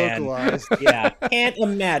never localized. Yeah, can't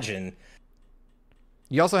imagine.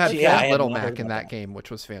 You also had Little Mac in that game,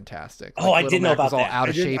 which was fantastic. Oh, I didn't know about that. Was all that. out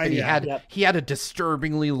of shape, and he had a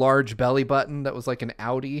disturbingly large belly button that was like an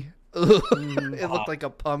Audi. It looked like a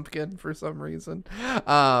pumpkin for some reason.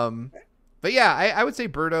 But yeah, I would say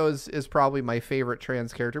Birdo is probably my favorite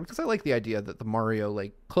trans character, because I like the idea that the Mario,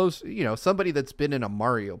 like, somebody that's been in a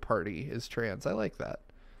Mario party is trans. I like that.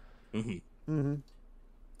 Mm-hmm. Mm-hmm.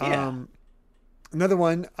 Yeah. Another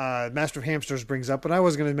one, Master of Hamsters brings up, and I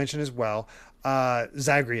was going to mention as well,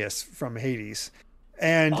 Zagreus from Hades.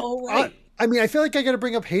 And right. I mean, I feel like I got to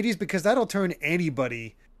bring up Hades because that'll turn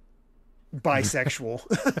anybody bisexual.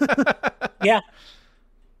 Yeah.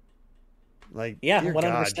 Like, yeah,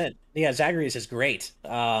 100%. Yeah, Zagreus is great.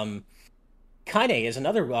 Kaine is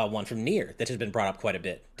another one from Nier that has been brought up quite a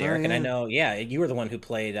bit, Derek. And I know, you were the one who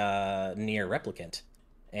played Nier Replicant.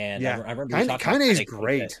 And I remember you talking about Kaine's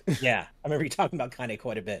great. Yeah, I remember you talking about Kaine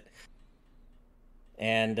quite a bit.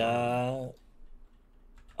 And I'm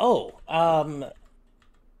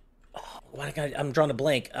drawing a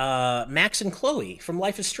blank. Max and Chloe from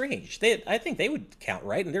Life is Strange. I think they would count,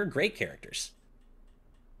 right? And they're great characters.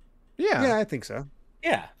 Yeah, I think so.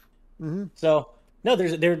 Yeah. Mm-hmm. So no,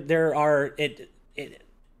 there are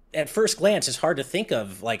at first glance it's hard to think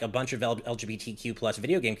of like a bunch of LGBTQ plus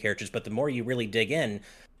video game characters, but the more you really dig in,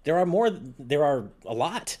 there are a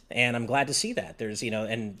lot, and I'm glad to see that. There's,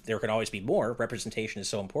 and there can always be more. Representation is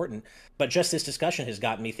so important, but just this discussion has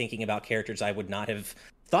gotten me thinking about characters I would not have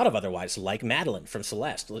thought of otherwise, like Madeline from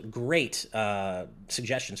Celeste. Great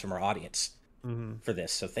suggestions from our audience for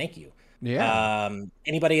this, so thank you. Yeah.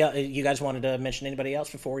 Anybody you guys wanted to mention anybody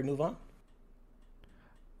else before we move on?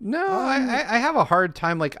 No, I have a hard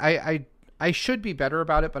time. Like I should be better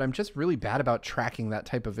about it, but I'm just really bad about tracking that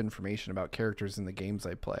type of information about characters in the games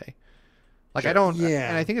I play. Like I don't,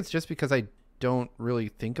 and I think it's just because I don't really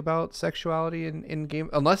think about sexuality in game,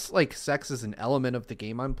 unless like sex is an element of the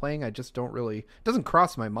game I'm playing. I just don't really, it doesn't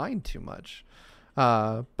cross my mind too much.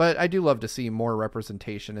 But I do love to see more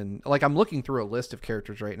representation, and like I'm looking through a list of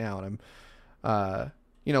characters right now, and I'm,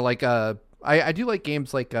 I do like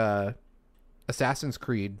games like Assassin's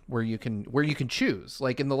Creed where you can choose.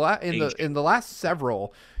 Like in the last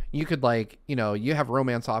several, you could you have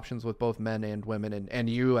romance options with both men and women, and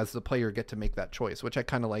you as the player get to make that choice, which I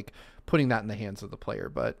kind of like putting that in the hands of the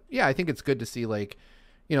player. But yeah, I think it's good to see like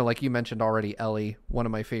you mentioned already, Ellie, one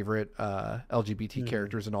of my favorite LGBT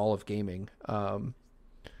characters in all of gaming. And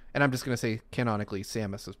I'm just going to say canonically,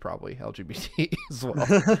 Samus is probably LGBT as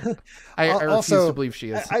well. I refuse to believe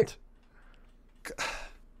she isn't.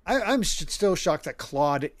 I'm still shocked that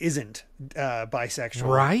Claude isn't bisexual.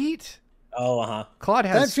 Right? Oh, Claude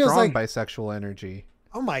has strong bisexual energy.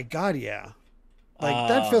 Oh my God, yeah. Like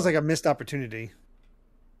that feels like a missed opportunity.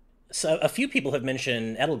 So a few people have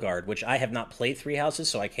mentioned Edelgard, which I have not played Three Houses,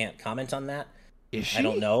 so I can't comment on that. Is she? I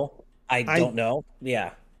don't know. I don't know.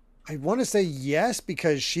 Yeah. I want to say yes,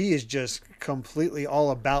 because she is just completely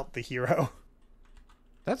all about the hero.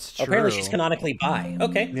 That's true. Apparently she's canonically bi.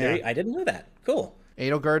 Okay. Yeah. I didn't know that. Cool.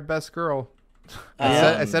 Edelgard, best girl.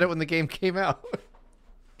 I said it when the game came out.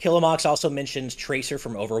 Killamox also mentions Tracer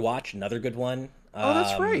from Overwatch, another good one. Oh,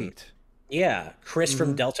 that's right. Yeah. Chris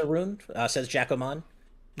from Deltarune, says Jacomon.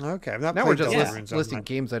 Okay. Now we're just listing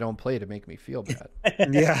games I don't play to make me feel bad.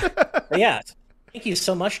 Yeah. Yeah. Thank you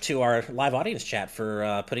so much to our live audience chat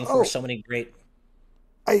for putting forth so many great.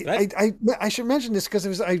 I should mention this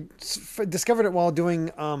because I discovered it while doing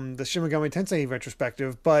the Shin Megami Tensei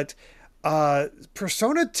retrospective, but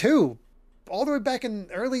Persona 2, all the way back in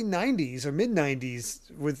early 90s or mid 90s,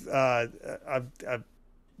 with a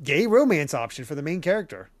gay romance option for the main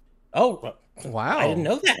character. Oh, wow! I didn't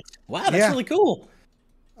know that. Wow, that's really cool.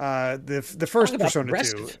 The first Persona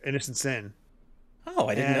 2, Innocent Sin. Oh,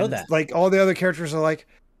 I didn't know that. Like all the other characters are like,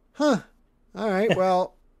 Huh. All right.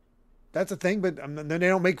 Well, that's a thing, but then they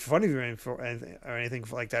don't make fun of you or anything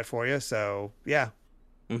like that for you. So yeah.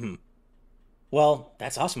 Hmm. Well,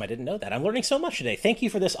 that's awesome. I didn't know that. I'm learning so much today. Thank you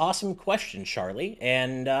for this awesome question, Charlie.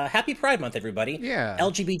 And happy Pride Month, everybody. Yeah.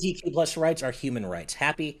 LGBTQ plus rights are human rights.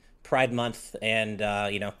 Happy Pride Month. And,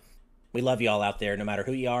 we love you all out there. No matter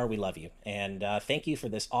who you are, we love you. And thank you for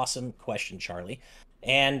this awesome question, Charlie.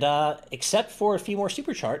 And except for a few more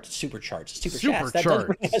super chats, super chats, that does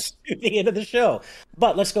bring us to the end of the show.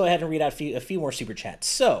 But let's go ahead and read out a few more super chats.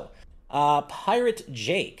 So, Pirate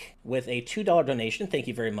Jake with a $2 donation, thank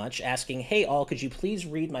you very much, asking, hey all, could you please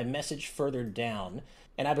read my message further down?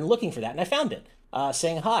 And I've been looking for that, and I found it.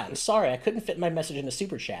 Saying, hi, sorry, I couldn't fit my message in the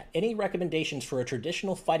super chat. Any recommendations for a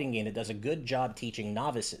traditional fighting game that does a good job teaching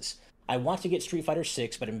novices? I want to get Street Fighter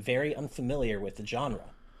 6, but I'm very unfamiliar with the genre.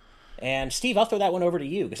 And Steve, I'll throw that one over to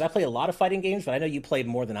you, because I play a lot of fighting games, but I know you played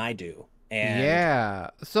more than I do. And yeah.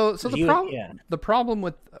 So the problem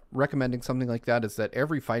with recommending something like that is that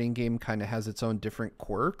every fighting game kind of has its own different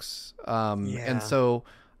quirks. And so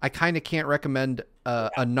I kind of can't recommend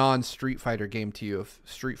a non-Street Fighter game to you if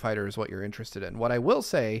Street Fighter is what you're interested in. What I will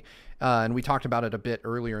say, and we talked about it a bit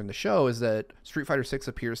earlier in the show, is that Street Fighter 6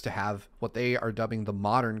 appears to have what they are dubbing the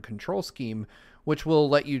modern control scheme, which will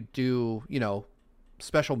let you do,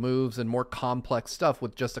 special moves and more complex stuff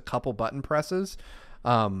with just a couple button presses.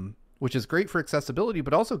 Which is great for accessibility,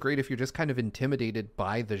 but also great if you're just kind of intimidated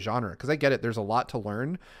by the genre. Because I get it, there's a lot to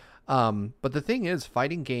learn. But the thing is,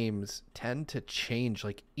 fighting games tend to change,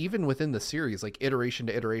 like even within the series, like iteration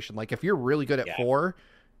to iteration. Like if you're really good at 4,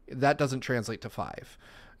 that doesn't translate to 5.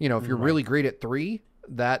 If you're really great at 3,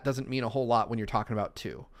 that doesn't mean a whole lot when you're talking about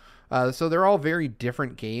 2. So they're all very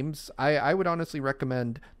different games. I would honestly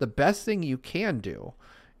recommend the best thing you can do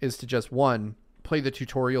is to just, one, play the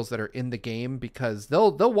tutorials that are in the game, because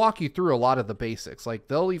they'll walk you through a lot of the basics. Like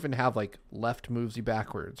they'll even have like left moves you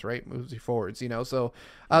backwards, right moves you forwards, so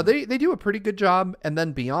they do a pretty good job. And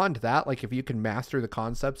then beyond that, like if you can master the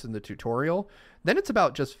concepts in the tutorial, then it's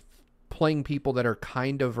about just playing people that are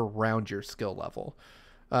kind of around your skill level,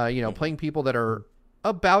 playing people that are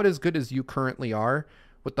about as good as you currently are,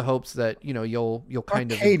 with the hopes that you'll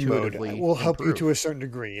kind Arcade of intuitively mode will help improve. you to a certain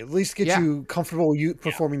degree, at least get you comfortable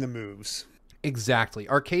performing the moves. Exactly.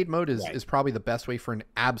 Arcade mode is probably the best way for an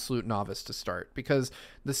absolute novice to start, because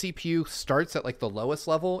the CPU starts at like the lowest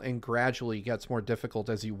level and gradually gets more difficult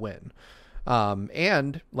as you win.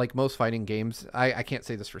 And like most fighting games, I can't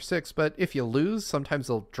say this for 6, but if you lose, sometimes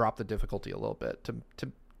they'll drop the difficulty a little bit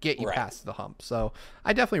to get you past the hump. So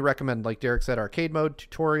I definitely recommend, like Derek said, arcade mode,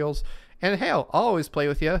 tutorials. And hey, I'll always play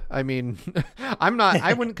with you. I mean,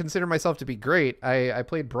 I wouldn't consider myself to be great. I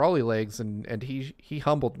played Brawly Legs and he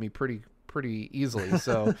humbled me pretty easily.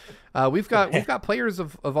 So we've got players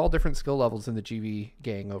of all different skill levels in the GV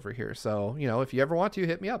gang over here. So, if you ever want to,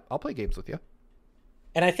 hit me up. I'll play games with you.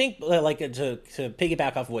 And I think, like, to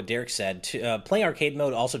piggyback off of what Derek said, playing arcade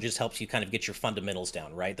mode also just helps you kind of get your fundamentals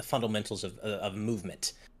down, right? The fundamentals of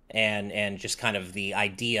movement and just kind of the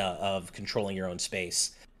idea of controlling your own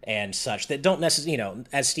space and such, that don't necessarily,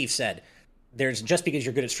 as Steve said, there's just because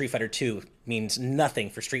you're good at Street Fighter 2 means nothing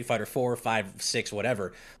for Street Fighter 4, 5, 6,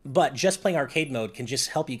 whatever. But just playing arcade mode can just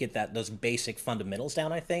help you get those basic fundamentals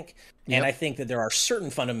down, I think. Yep. And I think that there are certain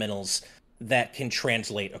fundamentals that can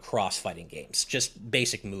translate across fighting games, just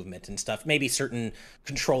basic movement and stuff. Maybe certain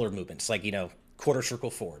controller movements, like, quarter circle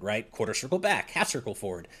forward, right? Quarter circle back, half circle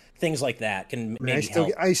forward, things like that can maybe help.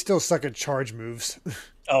 I still suck at charge moves.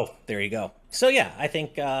 Oh, there you go. So yeah, I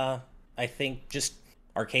think just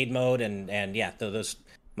arcade mode and yeah, those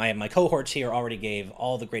my cohorts here already gave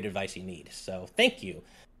all the great advice you need. So thank you,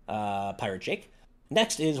 Pirate Jake.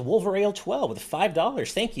 Next is Wolverale12 with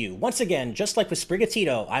 $5. Thank you. Once again, just like with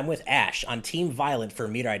Sprigatito, I'm with Ash on Team Violet for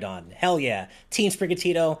Miraidon. Hell yeah. Team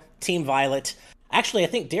Sprigatito, Team Violet. Actually, I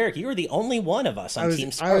think, Derek, you were the only one of us on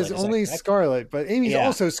Team Scarlet. I was only Scarlet, but Amy's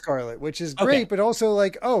also Scarlet, which is great, but also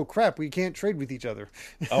like, oh, crap, we can't trade with each other.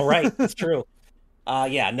 Oh, right. That's true.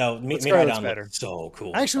 Miraidon better. So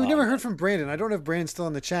cool. Actually, we never heard from Brandon. I don't know if Brandon's still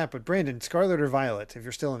in the chat, but Brandon, Scarlet or Violet, if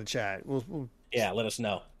you're still in the chat. We'll let us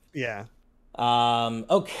know. Yeah.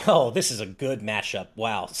 Okay. Oh, this is a good matchup.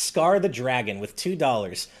 Wow. Scar the Dragon with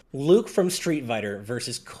 $2. Luke from Street Fighter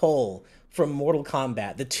versus Cole from Mortal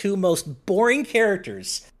Kombat, the two most boring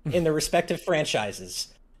characters in their respective franchises.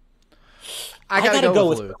 I gotta go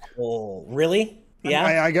with Luke. Cole. Really? Yeah.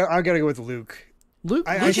 I gotta go with Luke. Luke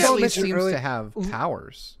actually seems to have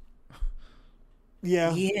powers.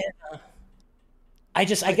 Yeah. Yeah. I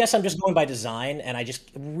guess I'm just going by design, and I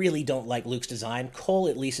just really don't like Luke's design. Cole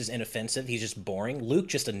at least is inoffensive. He's just boring. Luke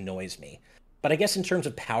just annoys me. But I guess in terms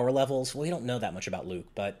of power levels, we don't know that much about Luke.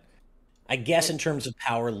 But I guess in terms of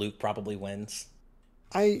power, Luke probably wins.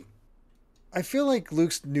 I feel like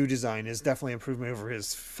Luke's new design is definitely improvement over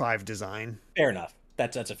his 5 design. Fair enough.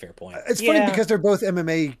 That's a fair point. It's funny because they're both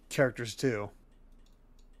MMA characters too.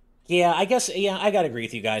 Yeah, I guess. Yeah, I gotta agree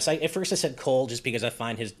with you guys. At first I said Cole just because I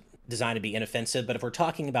find his design to be inoffensive. But if we're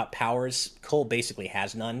talking about powers, Cole basically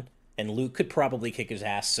has none, and Luke could probably kick his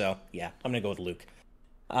ass. So yeah, I'm gonna go with Luke.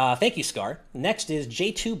 Thank you, Scar. Next is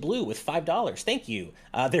J2 Blue with $5. Thank you.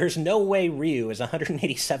 There's no way Ryu is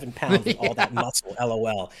 187 pounds with all that muscle.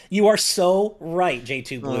 LOL. You are so right,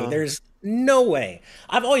 J2 Blue. There's no way.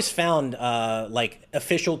 I've always found like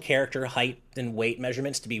official character height and weight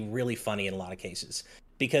measurements to be really funny in a lot of cases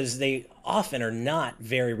because they often are not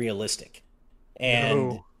very realistic,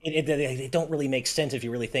 and they don't really make sense if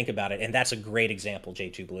you really think about it. And that's a great example,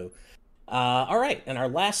 J2 Blue. All right, and our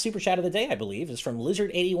last super chat of the day, I believe, is from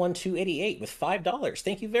Lizard81288 with $5.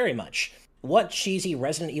 Thank you very much. What cheesy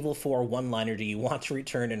Resident Evil 4 one-liner do you want to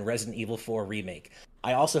return in Resident Evil 4 Remake?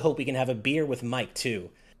 I also hope we can have a beer with Mike, too.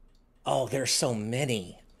 Oh, there's so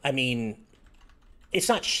many. I mean, it's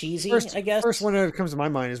not cheesy, I guess. First one that comes to my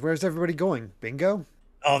mind is, where's everybody going? Bingo?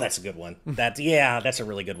 Oh, that's a good one. That's a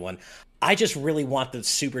really good one. I just really want the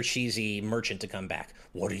super cheesy merchant to come back.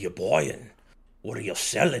 What are you buying? What are you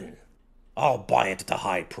selling? I'll buy it at a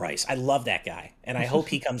high price. I love that guy, and I hope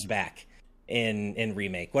he comes back in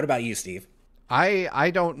Remake. What about you, Steve?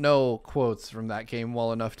 I don't know quotes from that game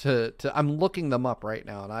well enough to I'm looking them up right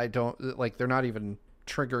now, and I don't, like, they're not even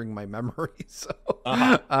triggering my memory, so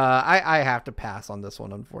I have to pass on this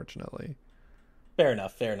one, unfortunately. Fair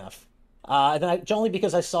enough. Only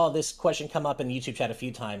because I saw this question come up in the YouTube chat a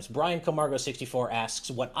few times. Brian Camargo64 asks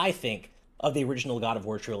what I think of the original God of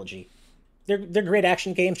War trilogy. They're great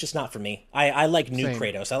action games, just not for me. I like new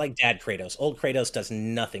Kratos. I like Dad Kratos. Old Kratos does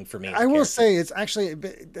nothing for me. I will say, it's actually,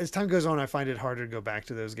 as time goes on, I find it harder to go back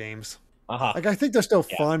to those games. Like, I think they're still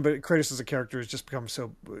fun, but Kratos as a character has just become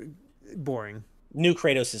so boring. New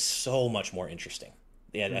Kratos is so much more interesting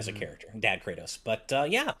as a character, Dad Kratos. But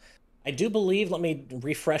yeah, I do believe, let me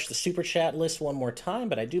refresh the super chat list one more time,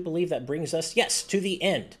 but I do believe that brings us, yes, to the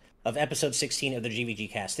end of episode 16 of the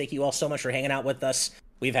GVG Cast. Thank you all so much for hanging out with us.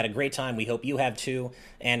 We've had a great time. We hope you have too.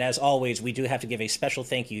 And as always, we do have to give a special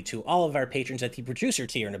thank you to all of our patrons at the producer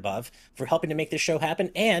tier and above for helping to make this show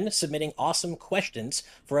happen and submitting awesome questions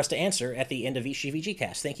for us to answer at the end of each GVG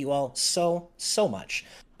Cast. Thank you all so much.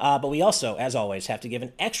 But we also, as always, have to give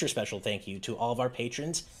an extra special thank you to all of our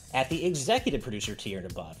patrons at the executive producer tier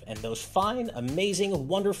and above. And those fine, amazing,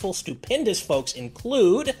 wonderful, stupendous folks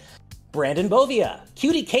include Brandon Bovia,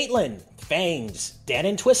 Cutie Caitlin, Fangs, Dan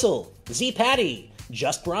and Twistle, Z Patty,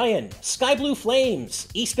 Just Brian, Sky Blue Flames,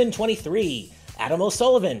 Eastman 23, Adam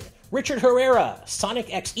O'Sullivan, Richard Herrera,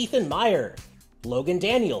 Sonic X Ethan Meyer, Logan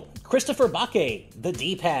Daniel, Christopher Baque, The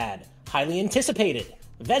D-Pad, Highly Anticipated,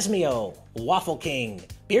 Vesmio, Waffle King,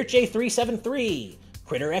 BeerJ373,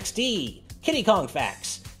 Critter XD, Kitty Kong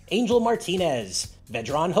Facts, Angel Martinez,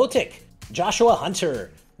 Vedron Hotik, Joshua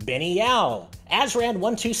Hunter, Benny Yao,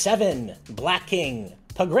 Azran127, Black King,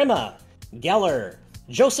 Pagrima, Geller,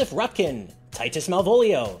 Joseph Rupkin, Titus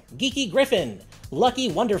Malvolio, Geeky Griffin, Lucky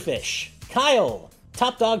Wonderfish, Kyle,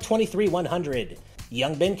 Top Dog 23100,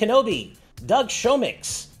 Young Ben Kenobi, Doug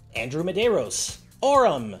Shomix, Andrew Medeiros,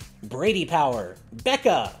 Aurum, Brady Power,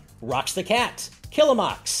 Becca, Rocks the Cat,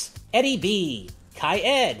 Killamox, Eddie B, Kai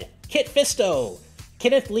Ed, Kit Fisto,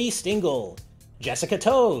 Kenneth Lee Stingle, Jessica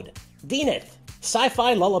Toad, Deaneth,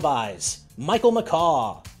 Sci-Fi Lullabies, Michael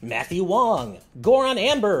McCaw, Matthew Wong, Goron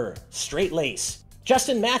Amber, Straight Lace,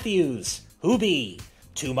 Justin Matthews, Hoobie,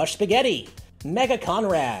 Too Much Spaghetti, Mega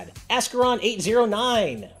Conrad,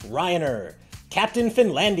 Ascaron809, Ryaner, Captain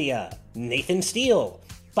Finlandia, Nathan Steele,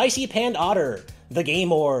 Spicy Pand Otter, The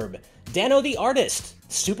Game Orb, Dano the Artist,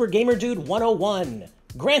 Super Gamer Dude 101,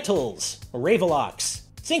 Grantles, Ravelox,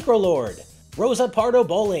 Synchro Lord, Rosa Pardo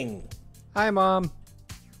Bowling. Hi, Mom.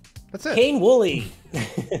 That's it. Kane Woolley,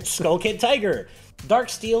 Skull Kid Tiger, Dark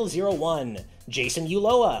Steel 01, Jason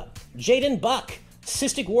Uloa, Jaden Buck,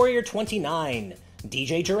 Cystic Warrior 29,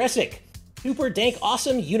 DJ Jurassic, Super Dank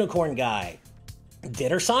Awesome Unicorn Guy,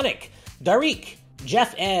 Ditter Sonic, Darik,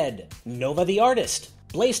 Jeff Ed, Nova the Artist,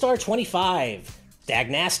 Blaystar 25, Stag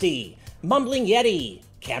Nasty, Mumbling Yeti,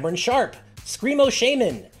 Cameron Sharp, Screamo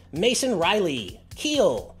Shaman, Mason Riley,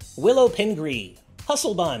 Keel, Willow Pingree,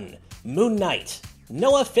 Hustlebun, Moon Knight,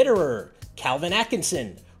 Noah Fitterer, Calvin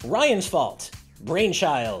Atkinson, Ryan's Fault,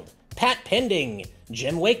 Brainchild, Pat Pending,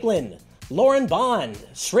 Jim Wakelin, Lauren Bond,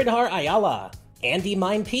 Sridhar Ayala, Andy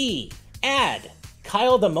Mine P, Ad,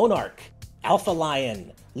 Kyle the Monarch, Alpha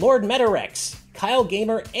Lion, Lord Metarex, Kyle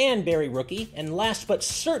Gamer and Barry Rookie, and last but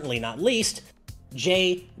certainly not least,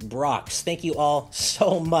 Jay Brox. Thank you all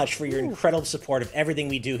so much for your incredible support of everything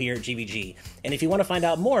we do here at GVG. And if you want to find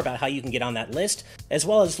out more about how you can get on that list, as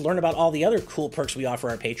well as learn about all the other cool perks we offer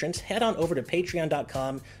our patrons, head on over to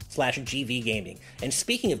patreon.com/GVGaming. And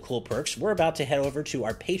speaking of cool perks, we're about to head over to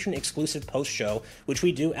our patron exclusive post show, which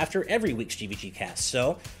we do after every week's GVG cast.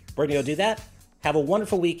 So we're going to go do that. Have a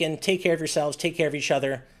wonderful weekend. Take care of yourselves. Take care of each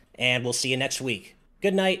other. And we'll see you next week.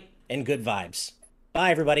 Good night and good vibes.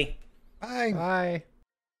 Bye, everybody. Bye. Bye.